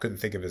James Turrell. I couldn't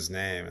think of his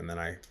name, and then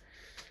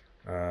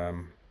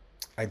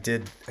I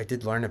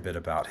did learn a bit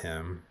about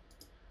him.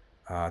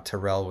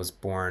 Turrell was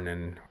born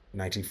in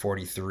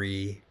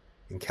 1943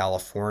 in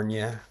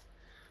California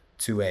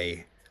to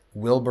a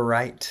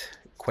Wilburite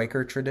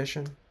Quaker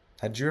tradition.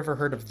 Had you ever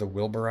heard of the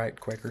Wilburite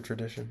Quaker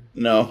tradition?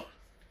 No.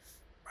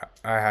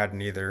 I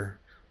hadn't either.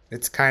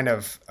 It's kind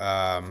of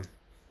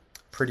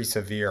pretty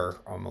severe,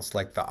 almost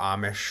like the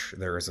Amish.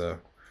 There's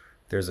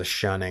a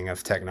shunning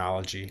of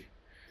technology,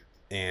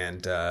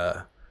 and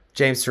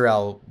James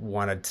Turrell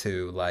wanted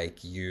to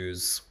like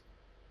use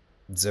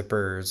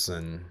zippers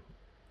and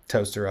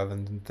toaster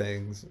ovens and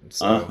things.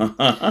 So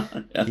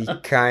he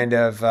kind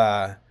of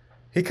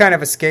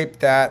escaped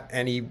that,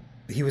 and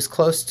he was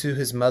close to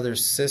his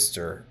mother's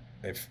sister,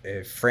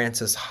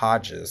 Frances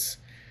Hodges,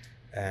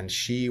 and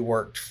she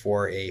worked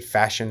for a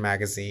fashion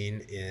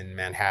magazine in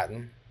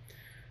Manhattan.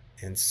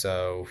 And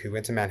so he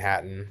went to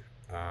Manhattan.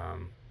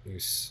 He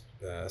was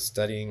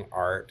studying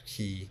art.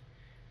 He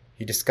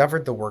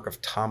discovered the work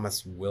of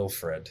Thomas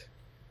Wilfred,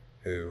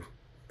 who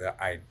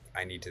I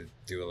need to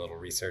do a little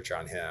research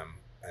on him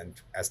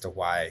and as to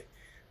why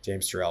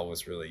James Turrell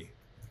was really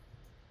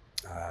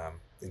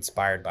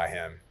inspired by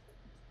him.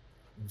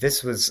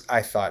 This was,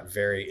 I thought,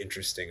 very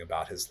interesting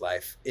about his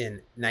life.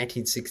 In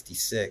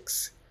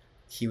 1966,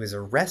 he was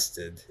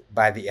arrested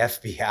by the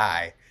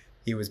FBI.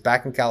 He was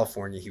back in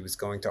California. He was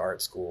going to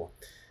art school.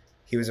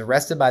 He was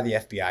arrested by the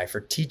FBI for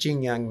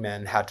teaching young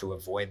men how to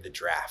avoid the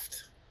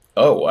draft.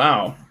 Oh,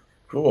 wow.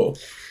 Cool.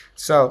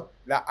 So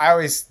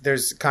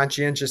there's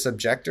conscientious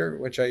objector,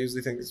 which I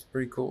usually think is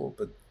pretty cool,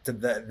 but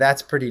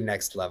that's pretty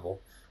next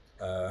level.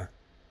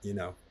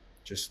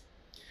 Just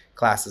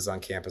classes on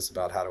campus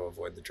about how to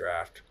avoid the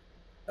draft.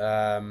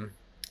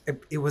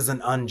 It was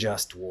an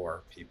unjust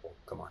war, people.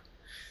 Come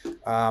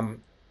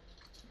on.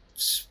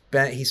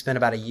 He spent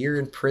about a year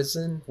in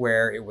prison,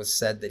 where it was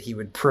said that he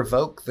would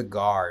provoke the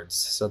guards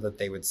so that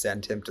they would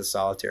send him to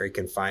solitary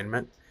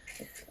confinement.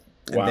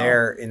 And Wow.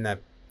 there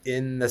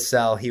in the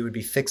cell, he would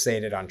be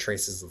fixated on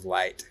traces of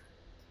light.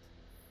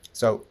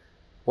 So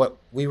what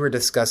we were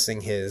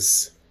discussing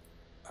his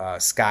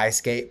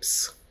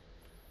skyscapes,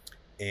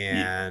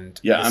 and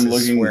Yeah, I'm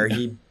looking where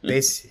he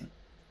basically.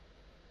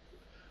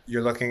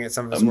 You're looking at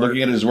some of his I'm work?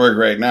 looking at his work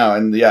right now,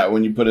 and yeah,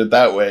 when you put it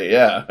that way,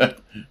 yeah,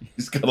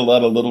 he's got a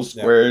lot of little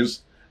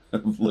squares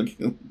that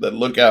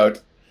look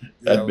out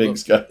at Big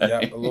Sky. Yeah,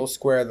 a little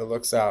square that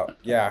looks out.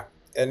 Yeah,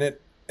 and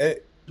it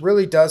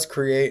really does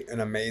create an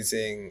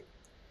amazing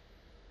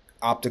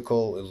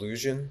optical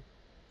illusion.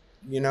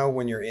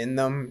 When you're in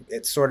them,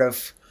 it sort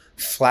of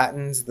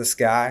flattens the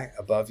sky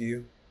above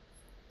you,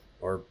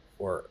 or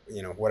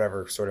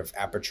whatever sort of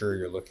aperture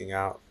you're looking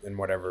out, and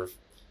whatever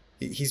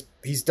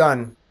he's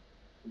done.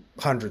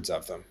 Hundreds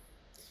of them,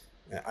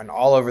 and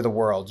all over the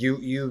world.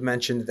 You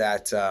mentioned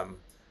that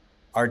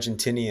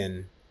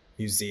Argentinian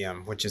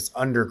museum, which is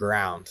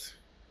underground.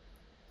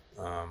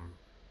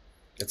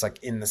 It's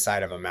like in the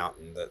side of a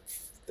mountain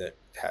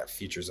that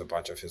features a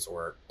bunch of his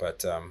work.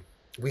 But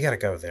we got to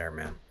go there,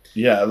 man.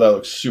 Yeah, that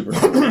looks super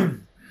cool.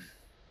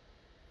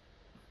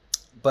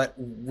 But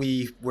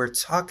we were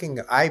talking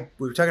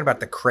about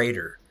the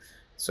crater.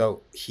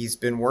 So he's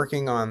been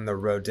working on the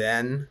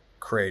Rodin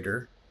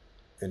crater,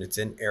 and it's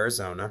in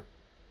Arizona.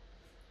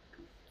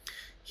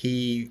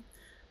 He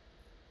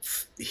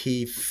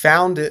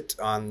found it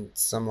on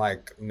some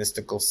like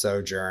mystical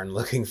sojourn,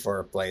 looking for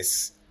a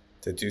place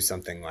to do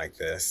something like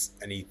this.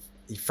 And he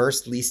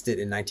first leased it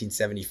in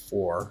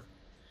 1974.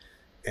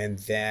 And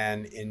then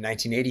in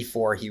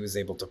 1984, he was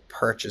able to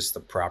purchase the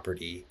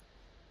property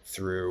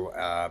through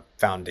a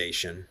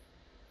foundation.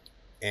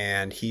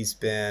 And he's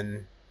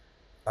been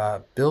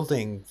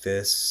building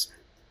this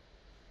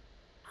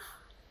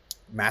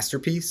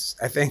masterpiece,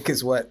 I think,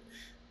 is what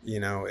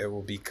it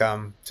will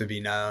become to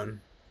be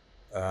known.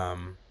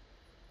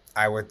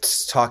 I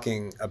was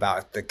talking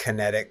about the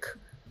kinetic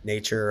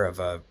nature of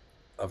a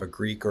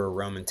Greek or a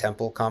Roman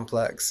temple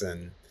complex,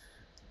 and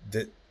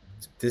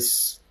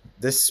this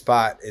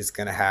spot is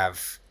going to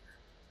have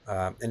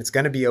and it's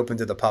going to be open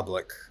to the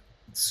public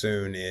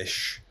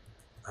soon-ish.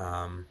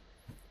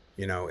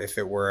 If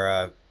it were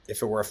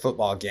a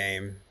football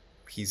game,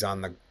 he's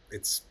on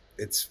it's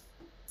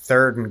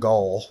third and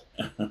goal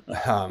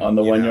On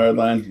the 1 yard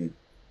line.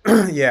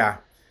 Yeah.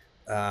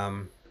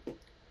 But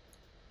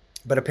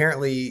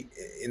apparently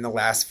in the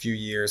last few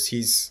years,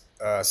 he's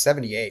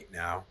 78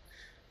 now.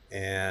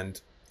 And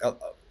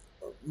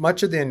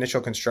much of the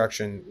initial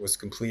construction was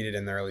completed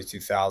in the early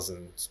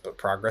 2000s, but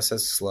progress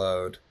has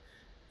slowed.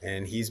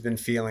 And he's been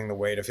feeling the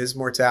weight of his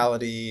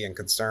mortality and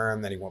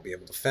concern that he won't be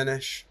able to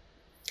finish.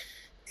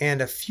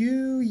 And a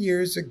few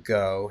years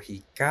ago,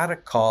 he got a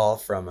call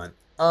from an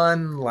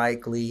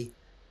unlikely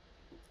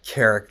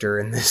character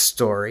in this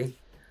story.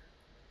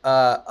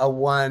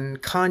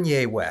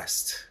 Kanye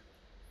West.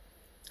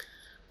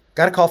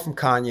 Got a call from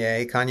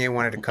Kanye. Kanye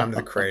wanted to come to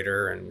the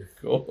crater, and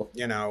Cool.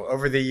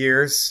 over the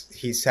years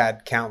he's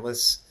had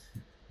countless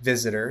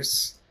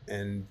visitors,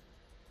 and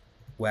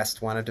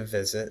West wanted to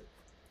visit,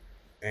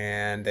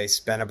 and they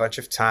spent a bunch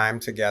of time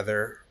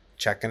together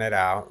checking it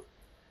out.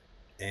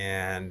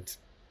 And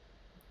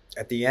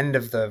at the end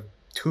of the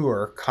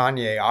tour,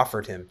 Kanye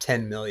offered him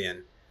 $10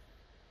 million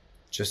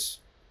just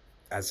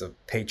as a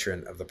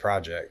patron of the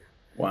project.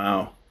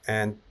 Wow.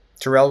 And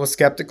Terrell was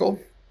skeptical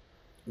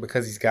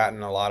because he's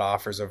gotten a lot of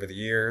offers over the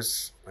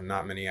years and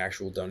not many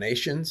actual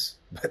donations.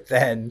 But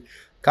then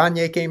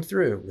Kanye came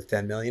through with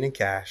 $10 million in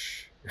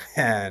cash,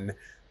 and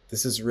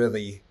this has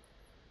really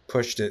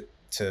pushed it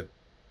to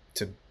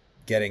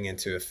getting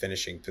into a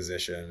finishing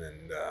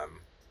position.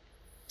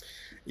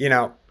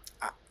 And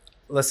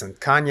listen,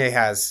 Kanye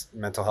has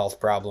mental health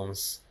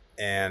problems,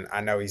 and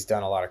I know he's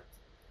done a lot of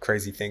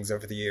crazy things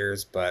over the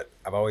years, but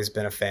I've always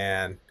been a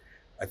fan.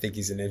 I think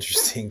he's an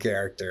interesting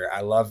character.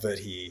 I love that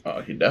he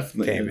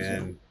definitely came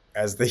in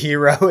as the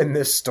hero in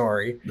this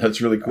story.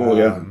 That's really cool.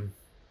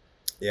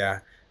 Yeah.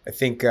 I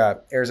think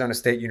Arizona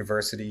State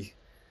University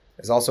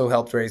has also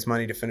helped raise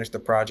money to finish the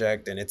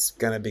project, and it's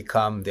going to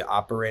become the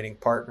operating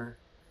partner.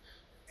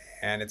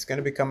 And it's going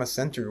to become a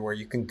center where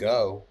you can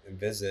go and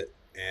visit,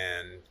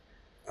 and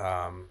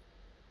I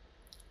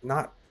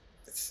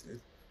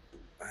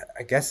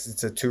guess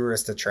it's a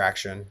tourist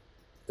attraction.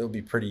 It'll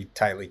be pretty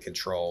tightly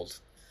controlled.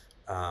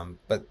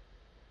 But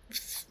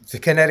the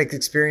kinetic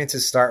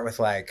experiences start with,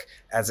 like,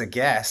 as a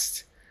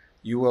guest,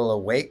 you will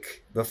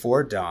awake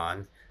before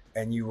dawn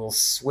and you will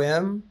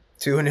swim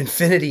to an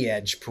infinity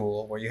edge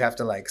pool where you have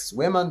to, like,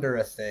 swim under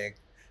a thing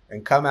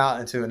and come out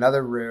into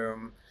another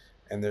room.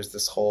 And there's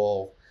this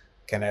whole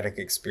kinetic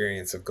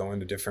experience of going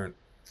to different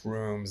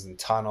rooms and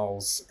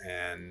tunnels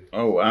and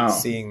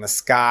seeing the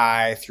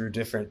sky through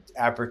different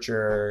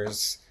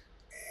apertures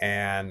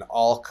and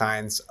all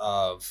kinds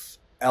of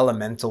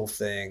elemental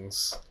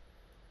things: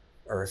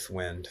 earth,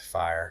 wind,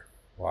 fire,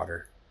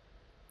 water.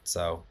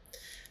 So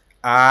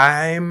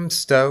I'm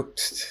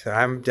stoked.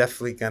 I'm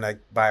definitely gonna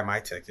buy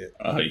my ticket.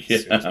 Me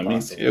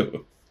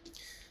too.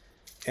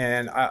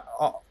 And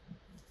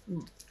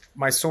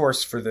my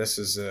source for this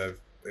is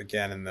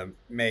again in the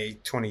May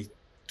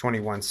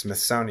 2021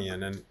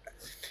 Smithsonian. And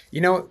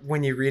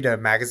when you read a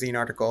magazine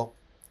article,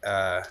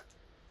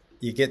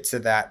 you get to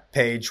that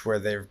page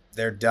where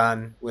they're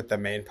done with the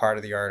main part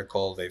of the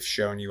article. They've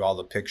shown you all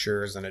the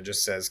pictures, and it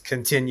just says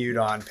continued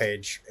on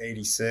page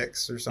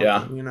 86 or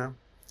something. And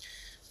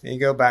you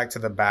go back to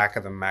the back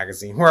of the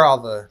magazine where all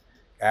the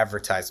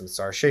advertisements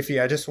are. Shafi,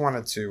 I just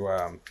wanted to,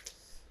 of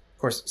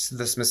course,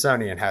 the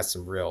Smithsonian has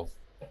some real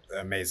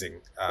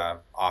amazing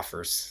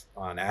offers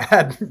on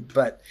ad,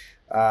 but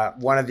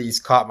one of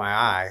these caught my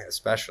eye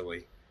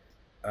especially.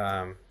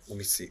 Let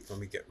me see. Let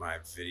me get my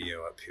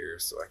video up here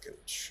so I can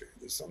show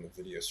this on the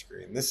video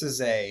screen. This is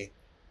a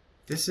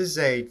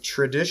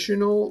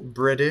traditional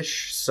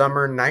British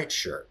summer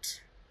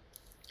nightshirt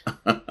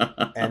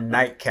and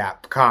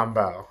nightcap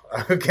combo.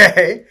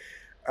 Okay,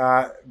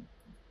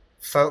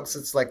 folks,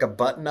 it's like a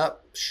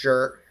button-up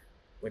shirt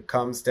that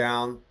comes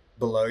down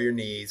below your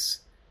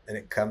knees, and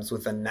it comes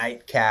with a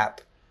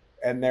nightcap.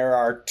 And there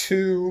are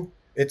two.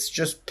 It's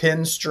just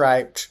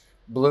pinstriped.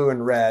 Blue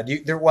and red.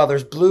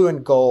 There's blue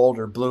and gold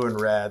or blue and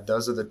red.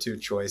 Those are the two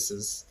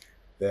choices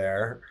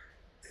there.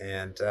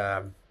 And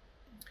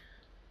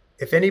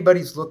if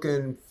anybody's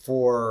looking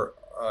for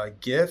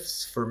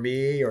gifts for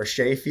me or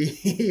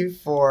Shafi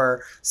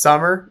for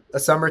a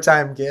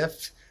summertime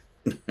gift,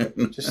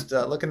 just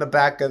look in the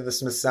back of the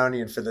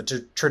Smithsonian for the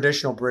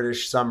traditional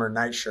British summer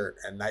nightshirt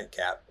and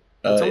nightcap.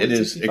 It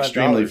is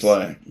extremely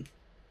fly.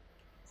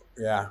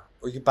 Yeah.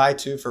 Well, you buy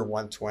two for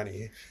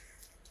 $120.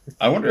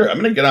 I wonder. I'm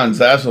going to get on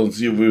Zazzle and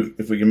see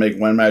if we can make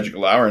one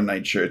magical hour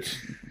night shirts.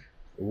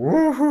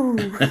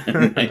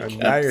 Woohoo!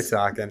 Now you're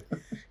talking.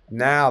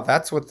 Now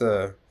that's what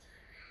the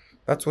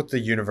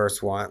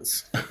universe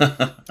wants.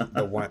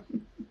 the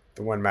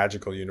one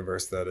magical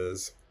universe that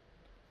is.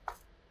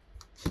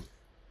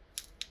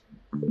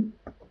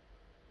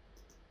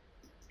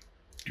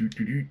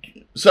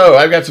 So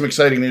I've got some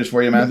exciting news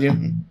for you, Matthew.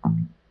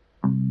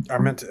 I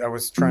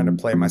was trying to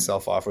play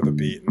myself off with a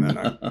beat, and then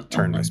I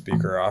turned my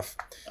speaker off.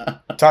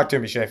 Talk to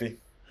me, Shafi.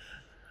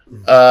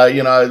 I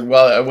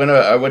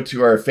went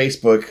to our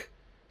Facebook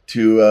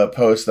to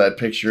post that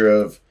picture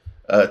of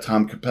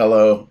Tom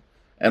Capello,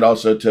 and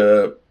also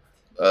to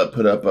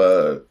put up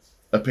a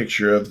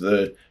picture of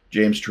the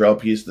James Turrell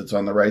piece that's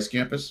on the Rice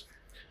campus.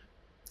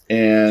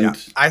 And yeah,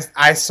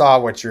 I saw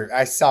what you're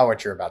about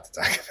to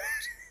talk about.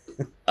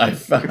 I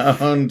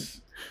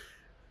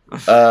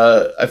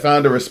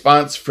found a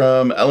response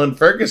from Ellen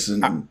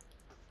Ferguson,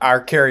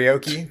 our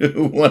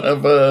karaoke. One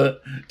of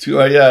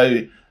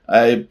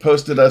I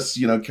posted us,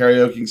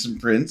 karaokeing some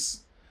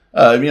Prince.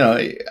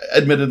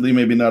 Admittedly,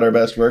 maybe not our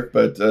best work,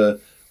 but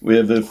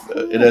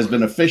it has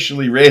been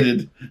officially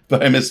rated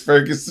by Miss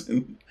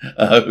Ferguson,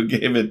 who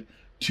gave it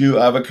 2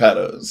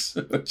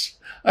 avocados, which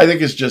I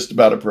think is just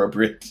about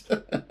appropriate.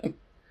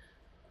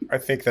 I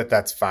think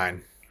that's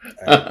fine.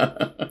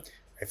 I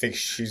think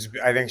she's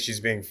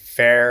being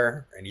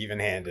fair and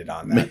even-handed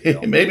on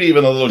that. Maybe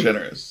even a little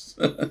generous.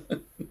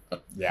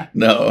 Yeah.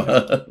 No.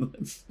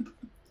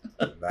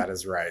 That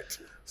is right.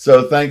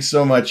 So thanks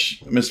so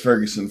much, Miss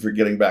Ferguson, for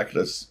getting back at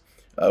us.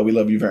 We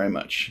love you very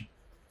much.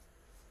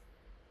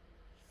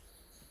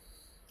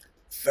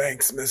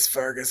 Thanks, Miss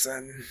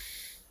Ferguson.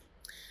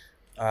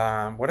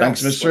 What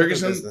Thanks, else? Miss What other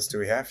Ferguson. business do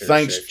we have here,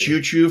 Thanks, Shafee?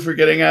 Choo Choo, for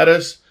getting at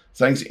us.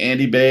 Thanks,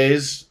 Andy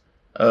Bays,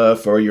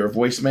 for your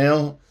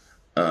voicemail.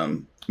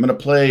 I'm going to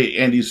play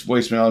Andy's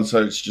voicemail, and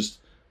so it's just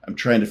I'm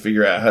trying to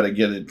figure out how to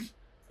get it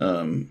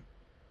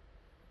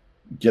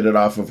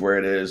off of where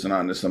it is and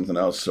onto something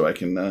else so I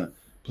can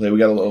play. We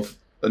got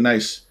a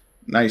nice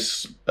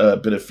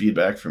bit of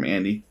feedback from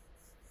Andy.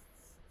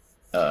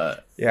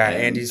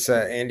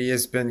 Andy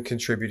has been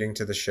contributing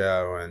to the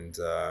show, and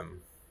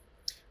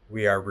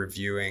we are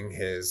reviewing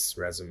his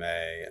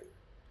resume and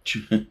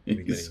we'll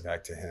be getting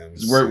back to him.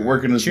 He's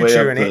working his way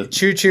up.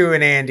 Choo Choo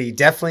and Andy,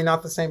 definitely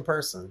not the same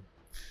person.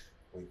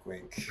 Wink,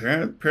 wink.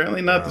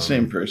 Apparently not the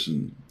same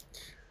person.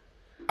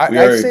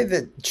 I'd say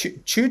that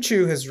Choo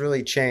Choo has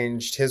really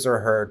changed his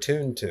or her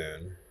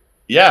tune.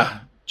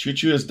 Yeah, Choo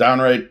Choo is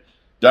downright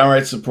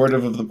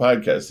supportive of the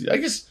podcast. I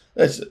guess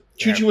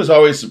Choo Choo was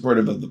always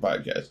supportive of the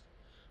podcast,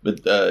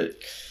 but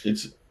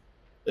it's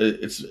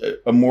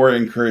a more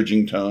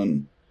encouraging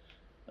tone.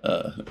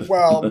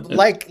 Well,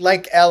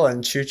 like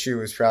Ellen, Choo Choo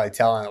was probably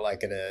telling it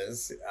like it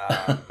is.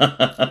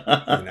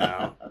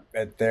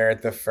 There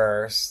at the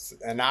first,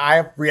 and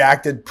I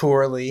reacted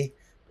poorly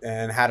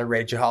and had a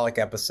Rageaholic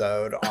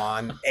episode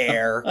on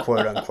air,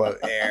 quote unquote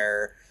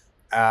air.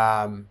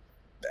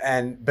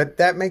 But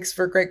that makes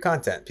for great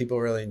content.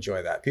 People really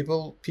enjoy that.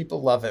 People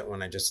love it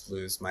when I just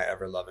lose my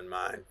ever loving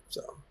mind.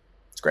 So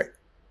it's great.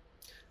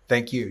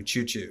 Thank you,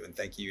 Choo Choo, and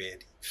thank you,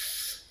 Andy.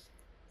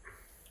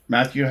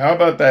 Matthew, how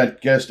about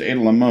that guest Ada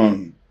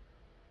Limon?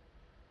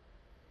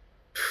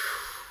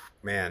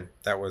 Man,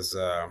 that was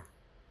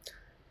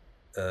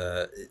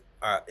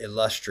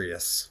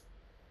illustrious.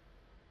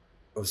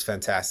 It was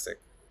fantastic.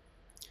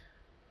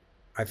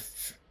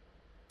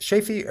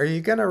 Shafee, are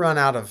you gonna run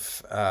out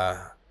of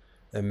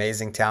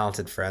amazing,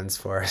 talented friends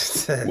for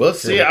us? We'll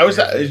see.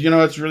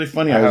 It's really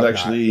funny. I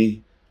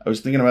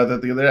was thinking about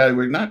that the other day.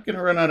 We're not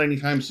gonna run out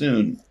anytime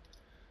soon.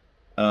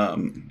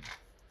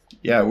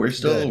 Yeah, we're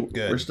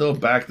still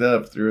backed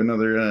up through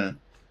another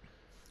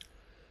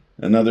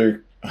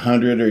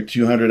 100 or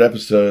 200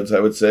 episodes, I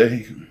would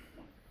say.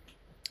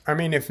 I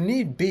mean, if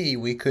need be,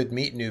 we could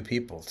meet new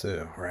people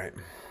too, right?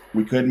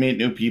 We could meet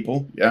new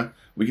people, yeah.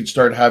 We could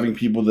start having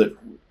people that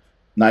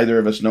neither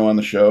of us know on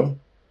the show.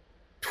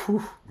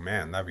 Whew,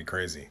 man, that'd be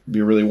crazy.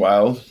 Be really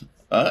wild.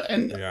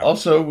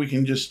 Also, we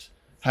can just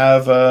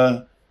have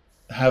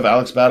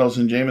Alex Battles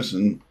and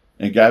Jameson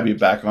and Gabby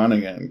back on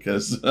again,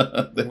 because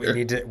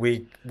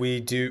we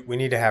need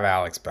to have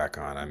Alex back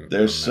on. I'm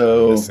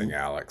missing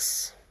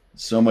Alex.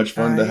 So much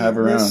fun to have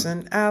around.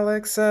 Missing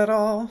Alex at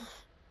all?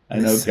 I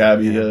know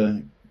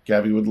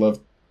Gabby would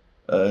love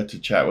to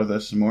chat with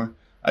us some more.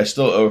 I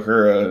still owe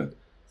her a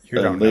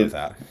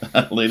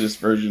latest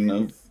version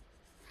of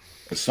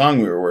a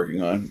song we were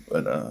working on,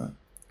 but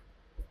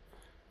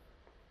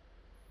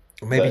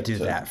maybe do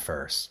that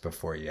first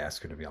before you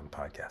ask her to be on the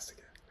podcast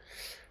again.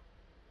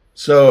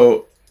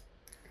 So,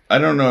 I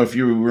don't know if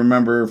you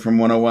remember from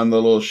 101 the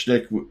little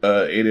shtick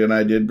Ada and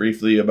I did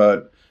briefly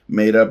about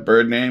made up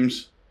bird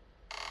names.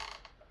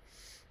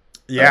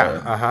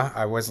 Yeah,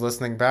 I was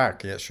listening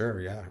back. Yeah, sure,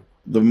 yeah.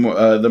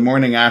 The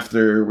morning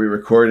after we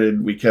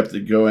recorded, we kept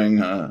it going.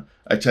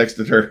 I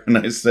texted her and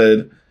I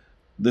said,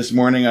 "This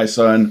morning I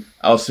saw an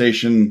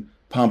Alsatian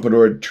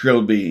pompadour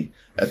trilby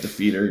at the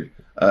feeder."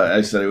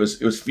 I said it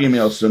was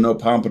female, so no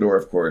pompadour,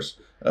 of course,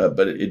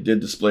 but it did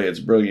display its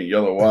brilliant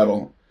yellow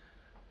wattle.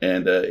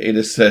 And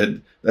Ada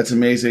said, "That's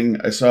amazing.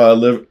 I saw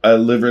a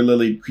liver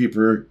lily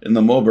creeper in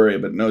the mulberry,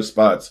 but no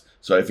spots,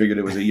 so I figured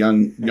it was a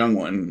young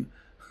one."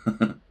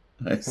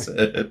 I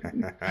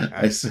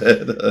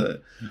said,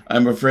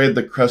 "I'm afraid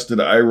the crusted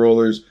eye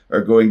rollers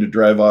are going to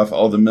drive off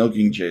all the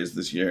milking jays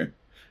this year."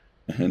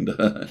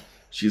 And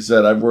she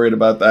said, "I've worried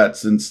about that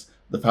since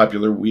the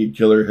popular weed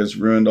killer has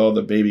ruined all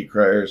the baby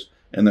criers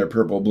and their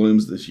purple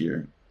blooms this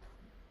year."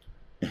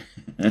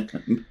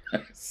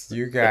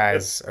 You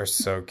guys are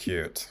so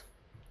cute.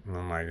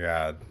 Oh my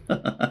God.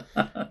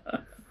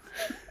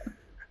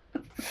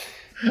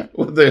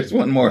 Well, there's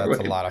one more. That's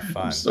a lot of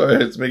fun. I'm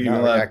sorry, it's making me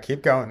laugh. Yeah,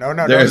 keep going. No.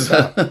 There's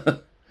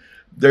a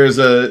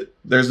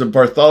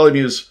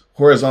Bartholomew's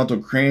horizontal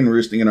crane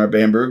roosting in our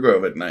bamboo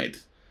grove at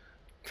night.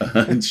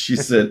 And she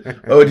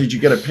said, "Oh, did you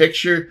get a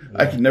picture?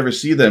 Yeah. I could never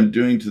see them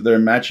doing to their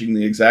matching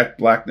the exact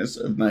blackness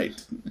of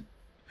night."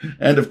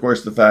 And of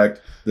course, the fact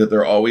that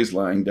they're always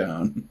lying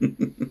down.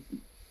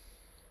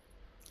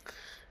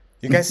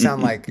 You guys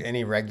sound like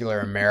any regular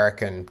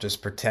American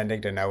just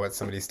pretending to know what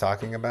somebody's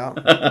talking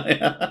about.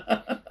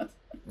 Yeah.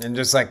 And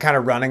just like kind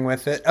of running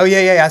with it. Oh,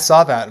 yeah, I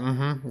saw that.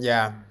 Mm-hmm.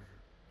 Yeah.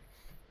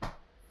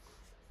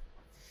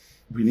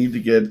 We need to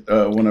get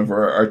one of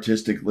our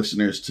artistic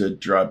listeners to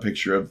draw a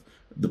picture of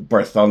the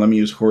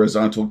Bartholomew's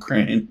horizontal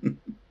crane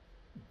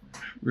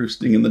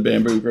roosting in the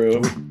bamboo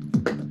grove,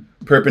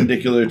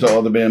 perpendicular to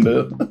all the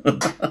bamboo.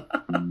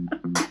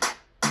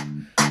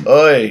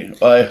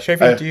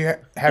 Shafee,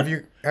 have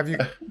you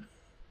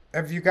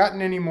have you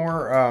gotten any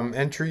more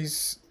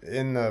entries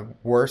in the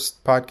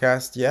worst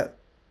podcast yet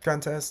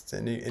contest?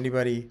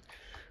 Anybody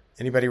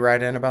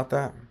write in about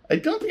that? I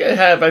don't think I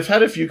have. I've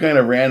had a few kind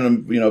of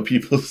random,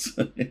 people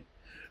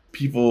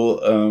people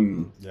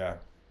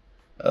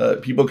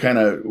kind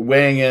of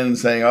weighing in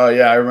saying, "Oh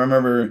yeah, I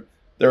remember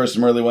there were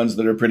some early ones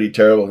that are pretty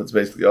terrible." That's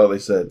basically all they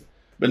said.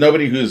 But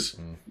nobody who's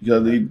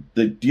the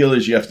deal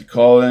is you have to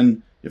call in,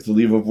 you have to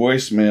leave a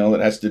voicemail that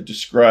has to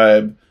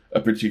describe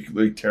a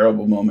particularly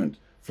terrible moment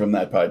from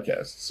that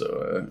podcast.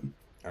 So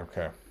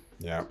okay.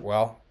 Yeah,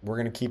 well, we're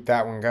going to keep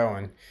that one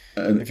going.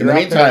 In the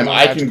meantime,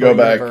 I can go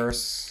back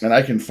and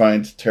I can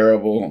find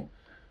terrible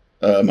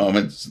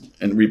moments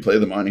and replay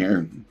them on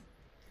here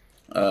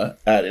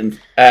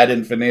ad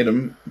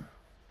infinitum.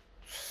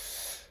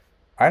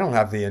 I don't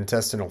have the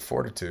intestinal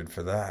fortitude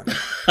for that.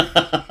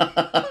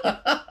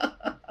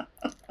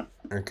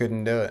 I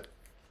couldn't do it.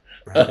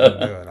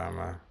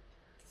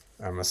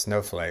 I'm a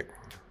snowflake.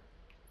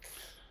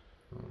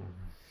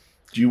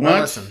 Do you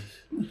want... listen.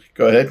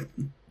 Go ahead.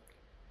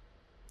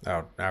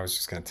 Oh, I was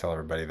just going to tell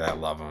everybody that I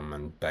love them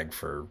and beg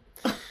for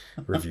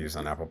reviews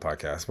on Apple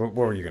Podcasts. What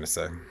were you going to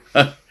say?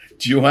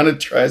 Do you want to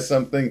try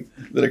something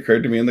that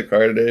occurred to me in the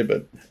car today?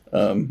 But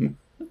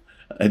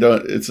I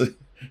don't. It's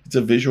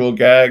a visual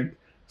gag,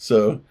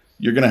 so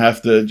you're going to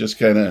have to just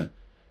kind of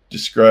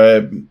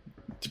describe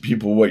to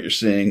people what you're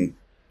seeing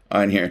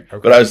on here.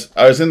 Okay. But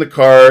I was in the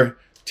car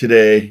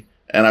today,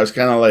 and I was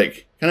kind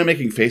of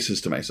making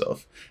faces to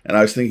myself, and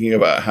I was thinking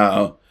about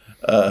how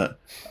I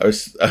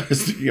was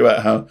thinking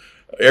about how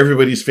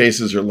everybody's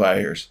faces are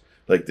liars.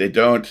 Like they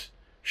don't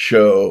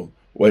show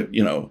what,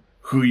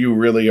 who you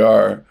really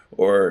are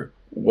or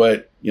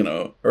what,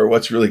 or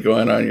what's really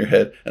going on in your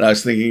head. And I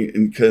was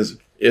thinking, because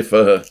if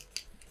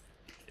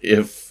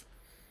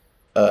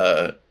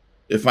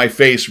my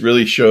face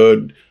really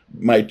showed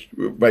my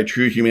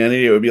true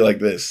humanity, it would be like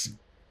this.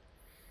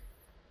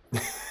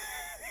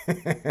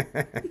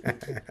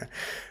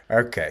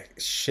 Okay.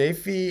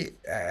 Shafee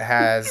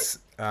has,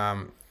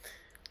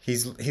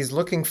 he's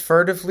looking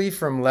furtively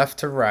from left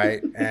to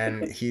right,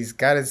 and he's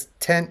got his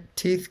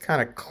teeth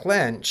kind of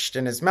clenched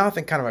and his mouth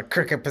in kind of a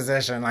crooked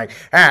position, like,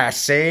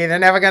 see, they're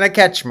never going to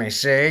catch me,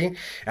 see?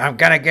 I'm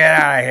going to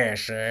get out of here,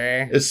 see?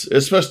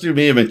 It's supposed to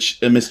be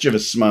a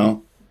mischievous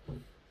smile.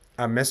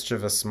 A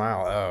mischievous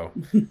smile, oh.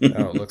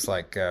 Oh, it looks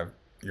like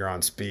you're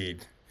on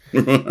speed.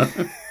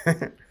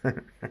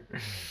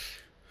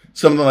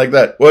 Something like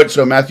that.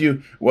 So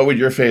Matthew, what would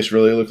your face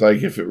really look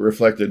like if it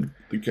reflected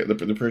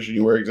the person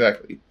you were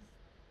exactly?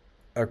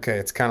 Okay,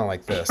 it's kind of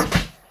like this.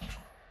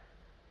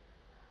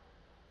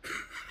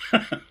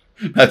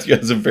 Matthew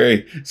has a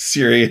very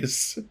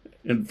serious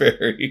and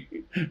very,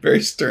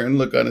 very stern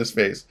look on his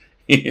face.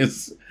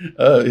 His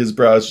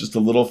brow is just a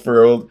little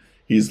furrowed.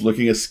 He's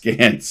looking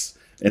askance,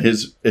 and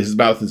his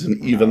mouth is an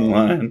even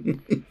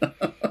line.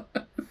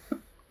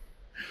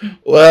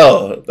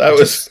 Well, I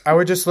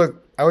would just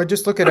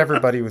look at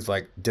everybody with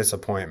like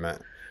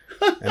disappointment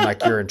and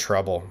like you're in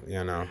trouble,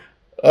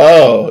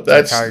 Oh,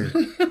 that's.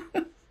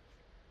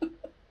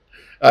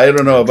 I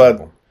don't know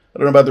about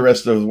the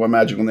rest of One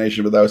Magical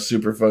Nation, but that was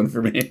super fun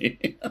for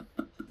me.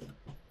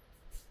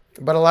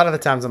 But a lot of the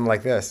times I'm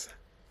like this.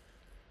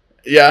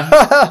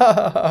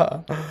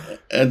 Yeah.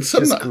 And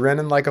just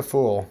grinning like a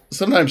fool.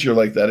 Sometimes you're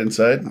like that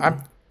inside. I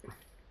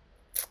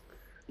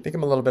think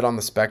I'm a little bit on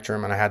the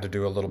spectrum, and I had to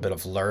do a little bit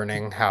of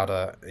learning how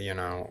to,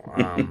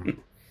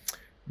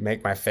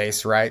 make my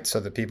face right so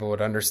that people would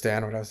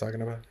understand what I was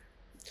talking about.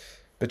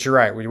 But you're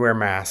right, we wear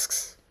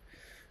masks.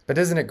 But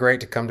isn't it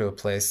great to come to a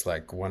place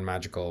like One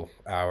Magical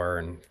Hour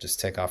and just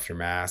take off your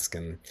mask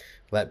and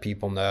let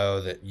people know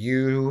that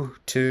you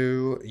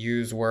too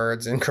use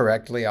words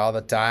incorrectly all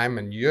the time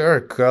and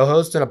you're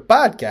co-hosting a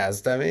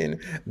podcast? I mean,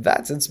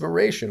 that's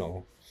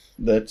inspirational.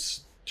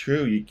 That's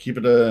true. You keep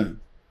it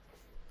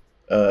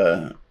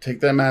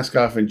take that mask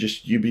off and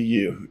just you be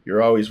you.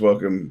 You're always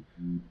welcome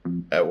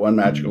at One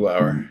Magical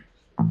Hour.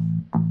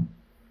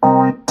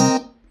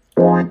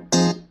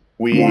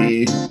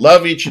 We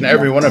love each and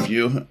every one of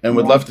you and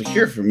would love to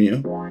hear from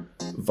you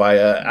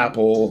via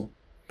Apple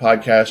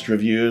Podcast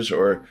reviews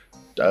or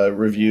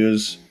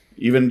reviews.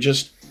 Even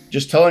just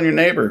telling your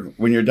neighbor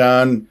when you're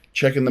down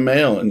checking the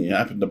mail and you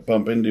happen to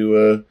bump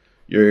into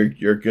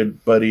your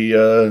good buddy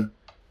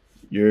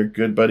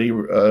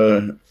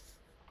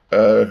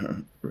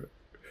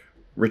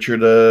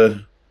Richard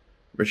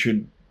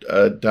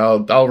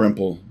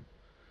Dalrymple.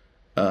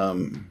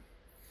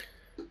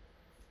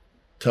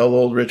 Tell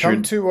old Richard.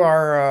 Come to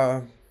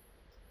our.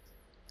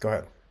 Go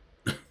ahead.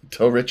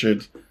 Tell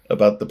Richard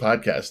about the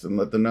podcast and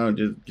let them know.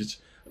 Just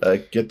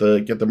get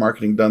the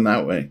marketing done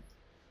that way.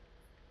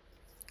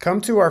 Come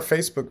to our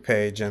Facebook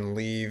page and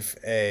leave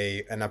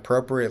an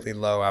appropriately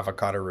low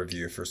avocado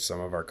review for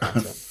some of our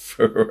content.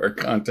 For our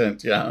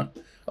content, yeah.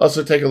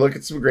 Also, take a look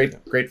at some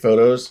great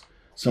photos,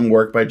 some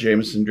work by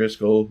Jameson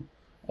Driscoll,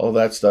 all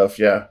that stuff.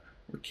 Yeah,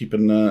 we're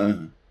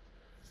keeping.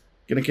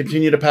 Gonna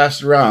continue to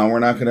pass it around. We're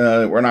not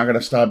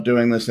gonna stop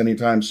doing this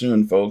anytime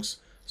soon, folks.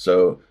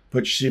 So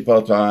put your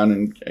seatbelt on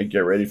and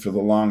get ready for the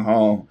long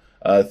haul.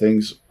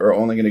 things are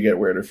only going to get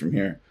weirder from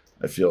here.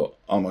 I feel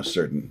almost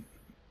certain.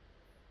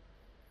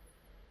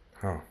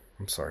 Oh,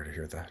 I'm sorry to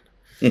hear that.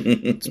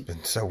 It's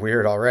been so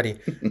weird already.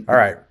 All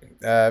right.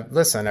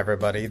 Listen,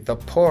 everybody. The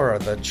poorer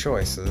the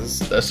choices,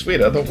 the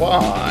sweeter the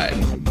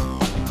wine.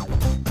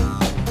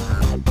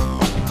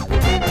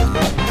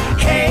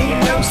 Hey,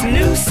 those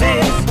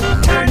nooses,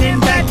 turning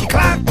back the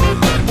clock,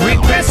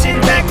 regressing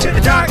back to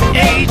the dark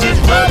ages,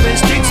 rubbing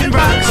sticks and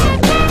rocks.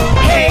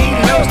 Hey,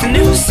 those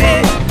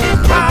nooses,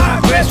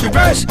 progress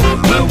reverse,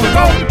 we'll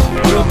revolt,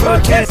 we'll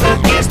protest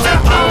against the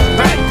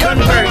alt-right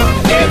convert.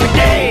 Every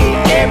day,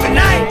 every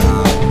night,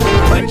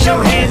 put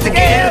your hands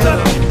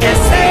together and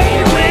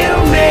say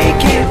we'll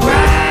make it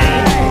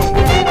right.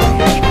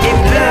 If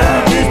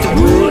love is the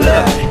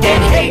ruler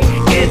and hate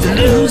is the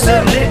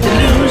loser, let the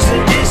loser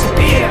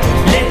disappear.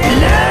 Let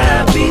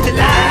love be the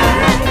lie.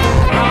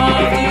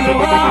 Crawl through the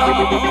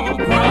wall,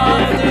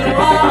 crawl through the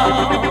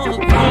wall,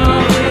 crawl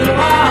through the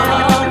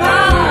wall,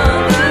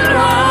 crawl through the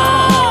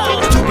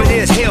wall. Stupid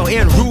as hell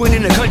and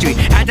ruining the country,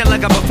 acting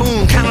like a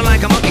buffoon, kinda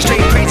like a monkey,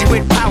 straight crazy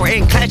with power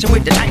and clashing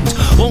with the titans.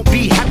 Won't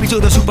be happy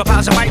till the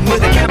superpowers are fighting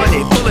with a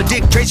cabinet full of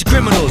Dick Tracy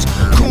criminals,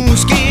 coon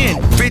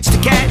skin, Fritz the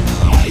cat,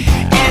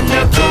 and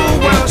the cool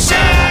world show.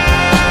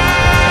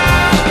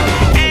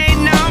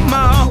 Ain't no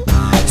more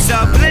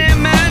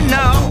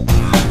subliminal,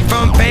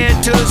 from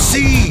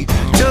fantasy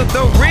to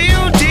the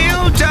real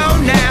deal.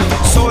 Don't now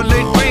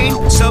soylent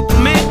green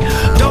supplement,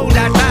 doled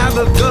out by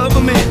the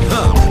government,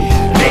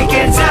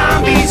 making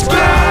zombies grow.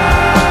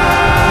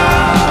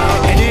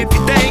 And if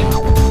you think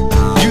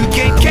you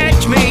can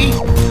catch me,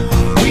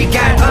 we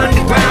got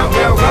underground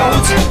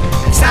railroads,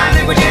 sign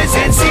languages,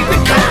 and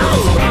secret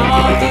codes.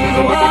 Crawl through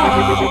the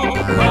wall,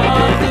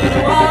 crawl through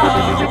the wall,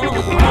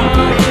 crawl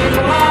through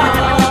the wall, crawl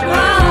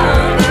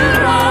through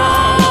the wall.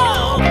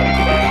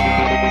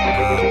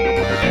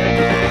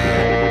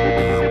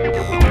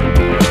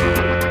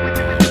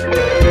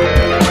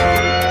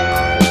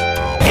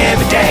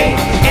 Every day,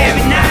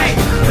 every night,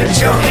 put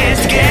your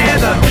hands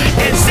together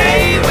and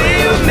say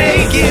we'll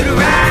make it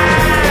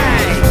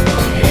right.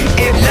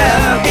 If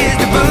love is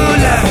the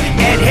ruler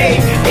and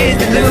hate is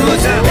the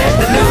loser, let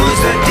the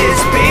loser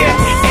disappear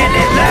and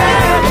let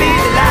love be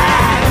the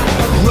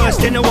lie.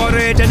 Rust in the water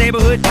at the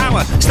neighborhood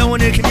tower,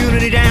 slowing the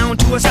community down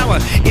to a sour,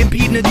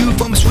 impeding the youth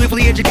from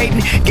swiftly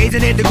educating,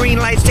 gazing at the green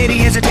light, steady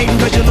hesitating,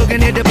 cause you're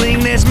looking at the bling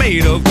that's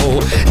made of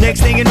gold.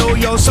 Next thing you know,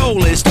 your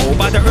soul is told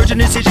by the urgent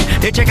decision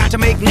that you got to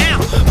make now.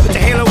 Put the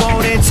halo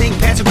on and sink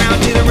past the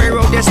ground to the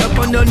railroad that's up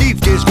underneath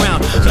this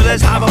ground. So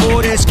let's hop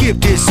aboard and skip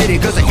this city,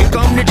 cause here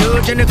come the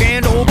judge and the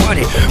grand old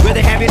party.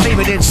 Rather have your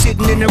favor than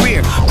sitting in the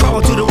rear.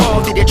 Crawl to the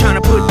wall that they're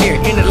trying to put there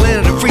in the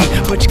land of the free,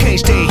 but you can't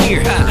stay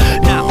here.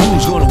 Now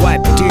who's gonna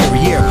wipe the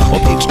derriere or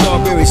pick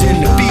strawberries in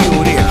the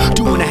field here?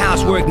 Doing the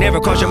housework never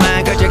cross your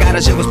mind, cause you got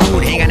a silver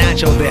spoon hanging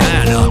out your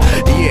behind.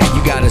 Yeah,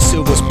 you got a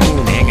silver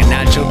spoon hanging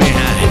out your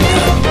behind.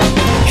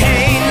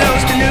 Hey,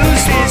 those the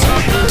nooses,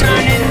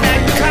 turning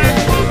back the clock,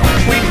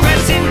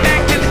 regressing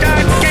back to the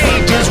dark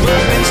ages,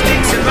 rubbing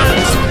sticks and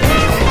rocks.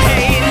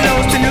 Hey,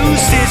 those the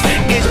nooses,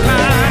 it's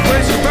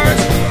progress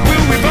reverse,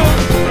 we'll revolt,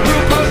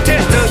 we'll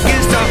protest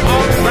against the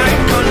alt-right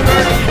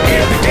convert.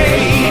 Every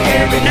day,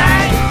 every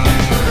night,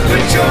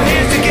 put your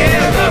hands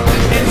together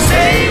and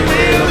say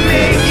we'll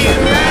make it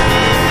right.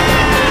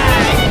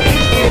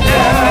 If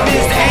love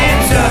is the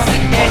answer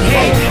and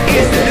hate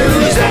is the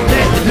loser,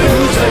 let the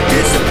loser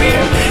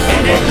disappear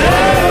and let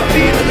love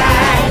be the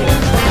lie.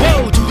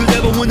 Whoa, to the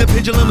devil when the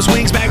pendulum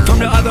swings back from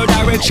the other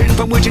direction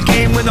from which it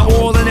came, when the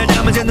oil and the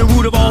diamonds and the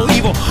root of all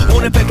evil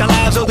won't affect the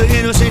lives of the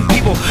innocent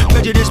people.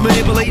 Prejudice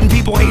manipulating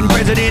people, hating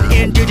president,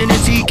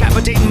 indigenous,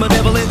 decapitating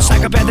malevolent,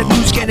 psychopathic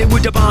news scanning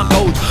with the bomb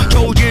codes.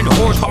 Trojan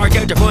horse park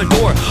at the front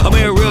door,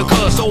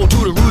 America sold to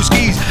the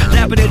Ruskies,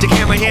 laughing at the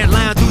camera and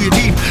lying through your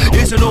teeth.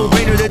 It's a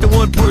no-brainer that the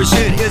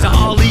 1% is an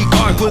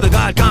oligarch with a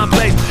god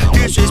complex.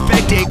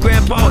 Disrespected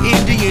grandpa,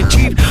 Indian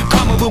chief,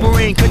 karma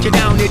boomerang, cut you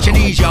down at your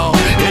knees, y'all,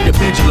 and the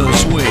pendulum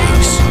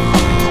swings.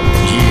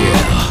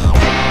 Yeah.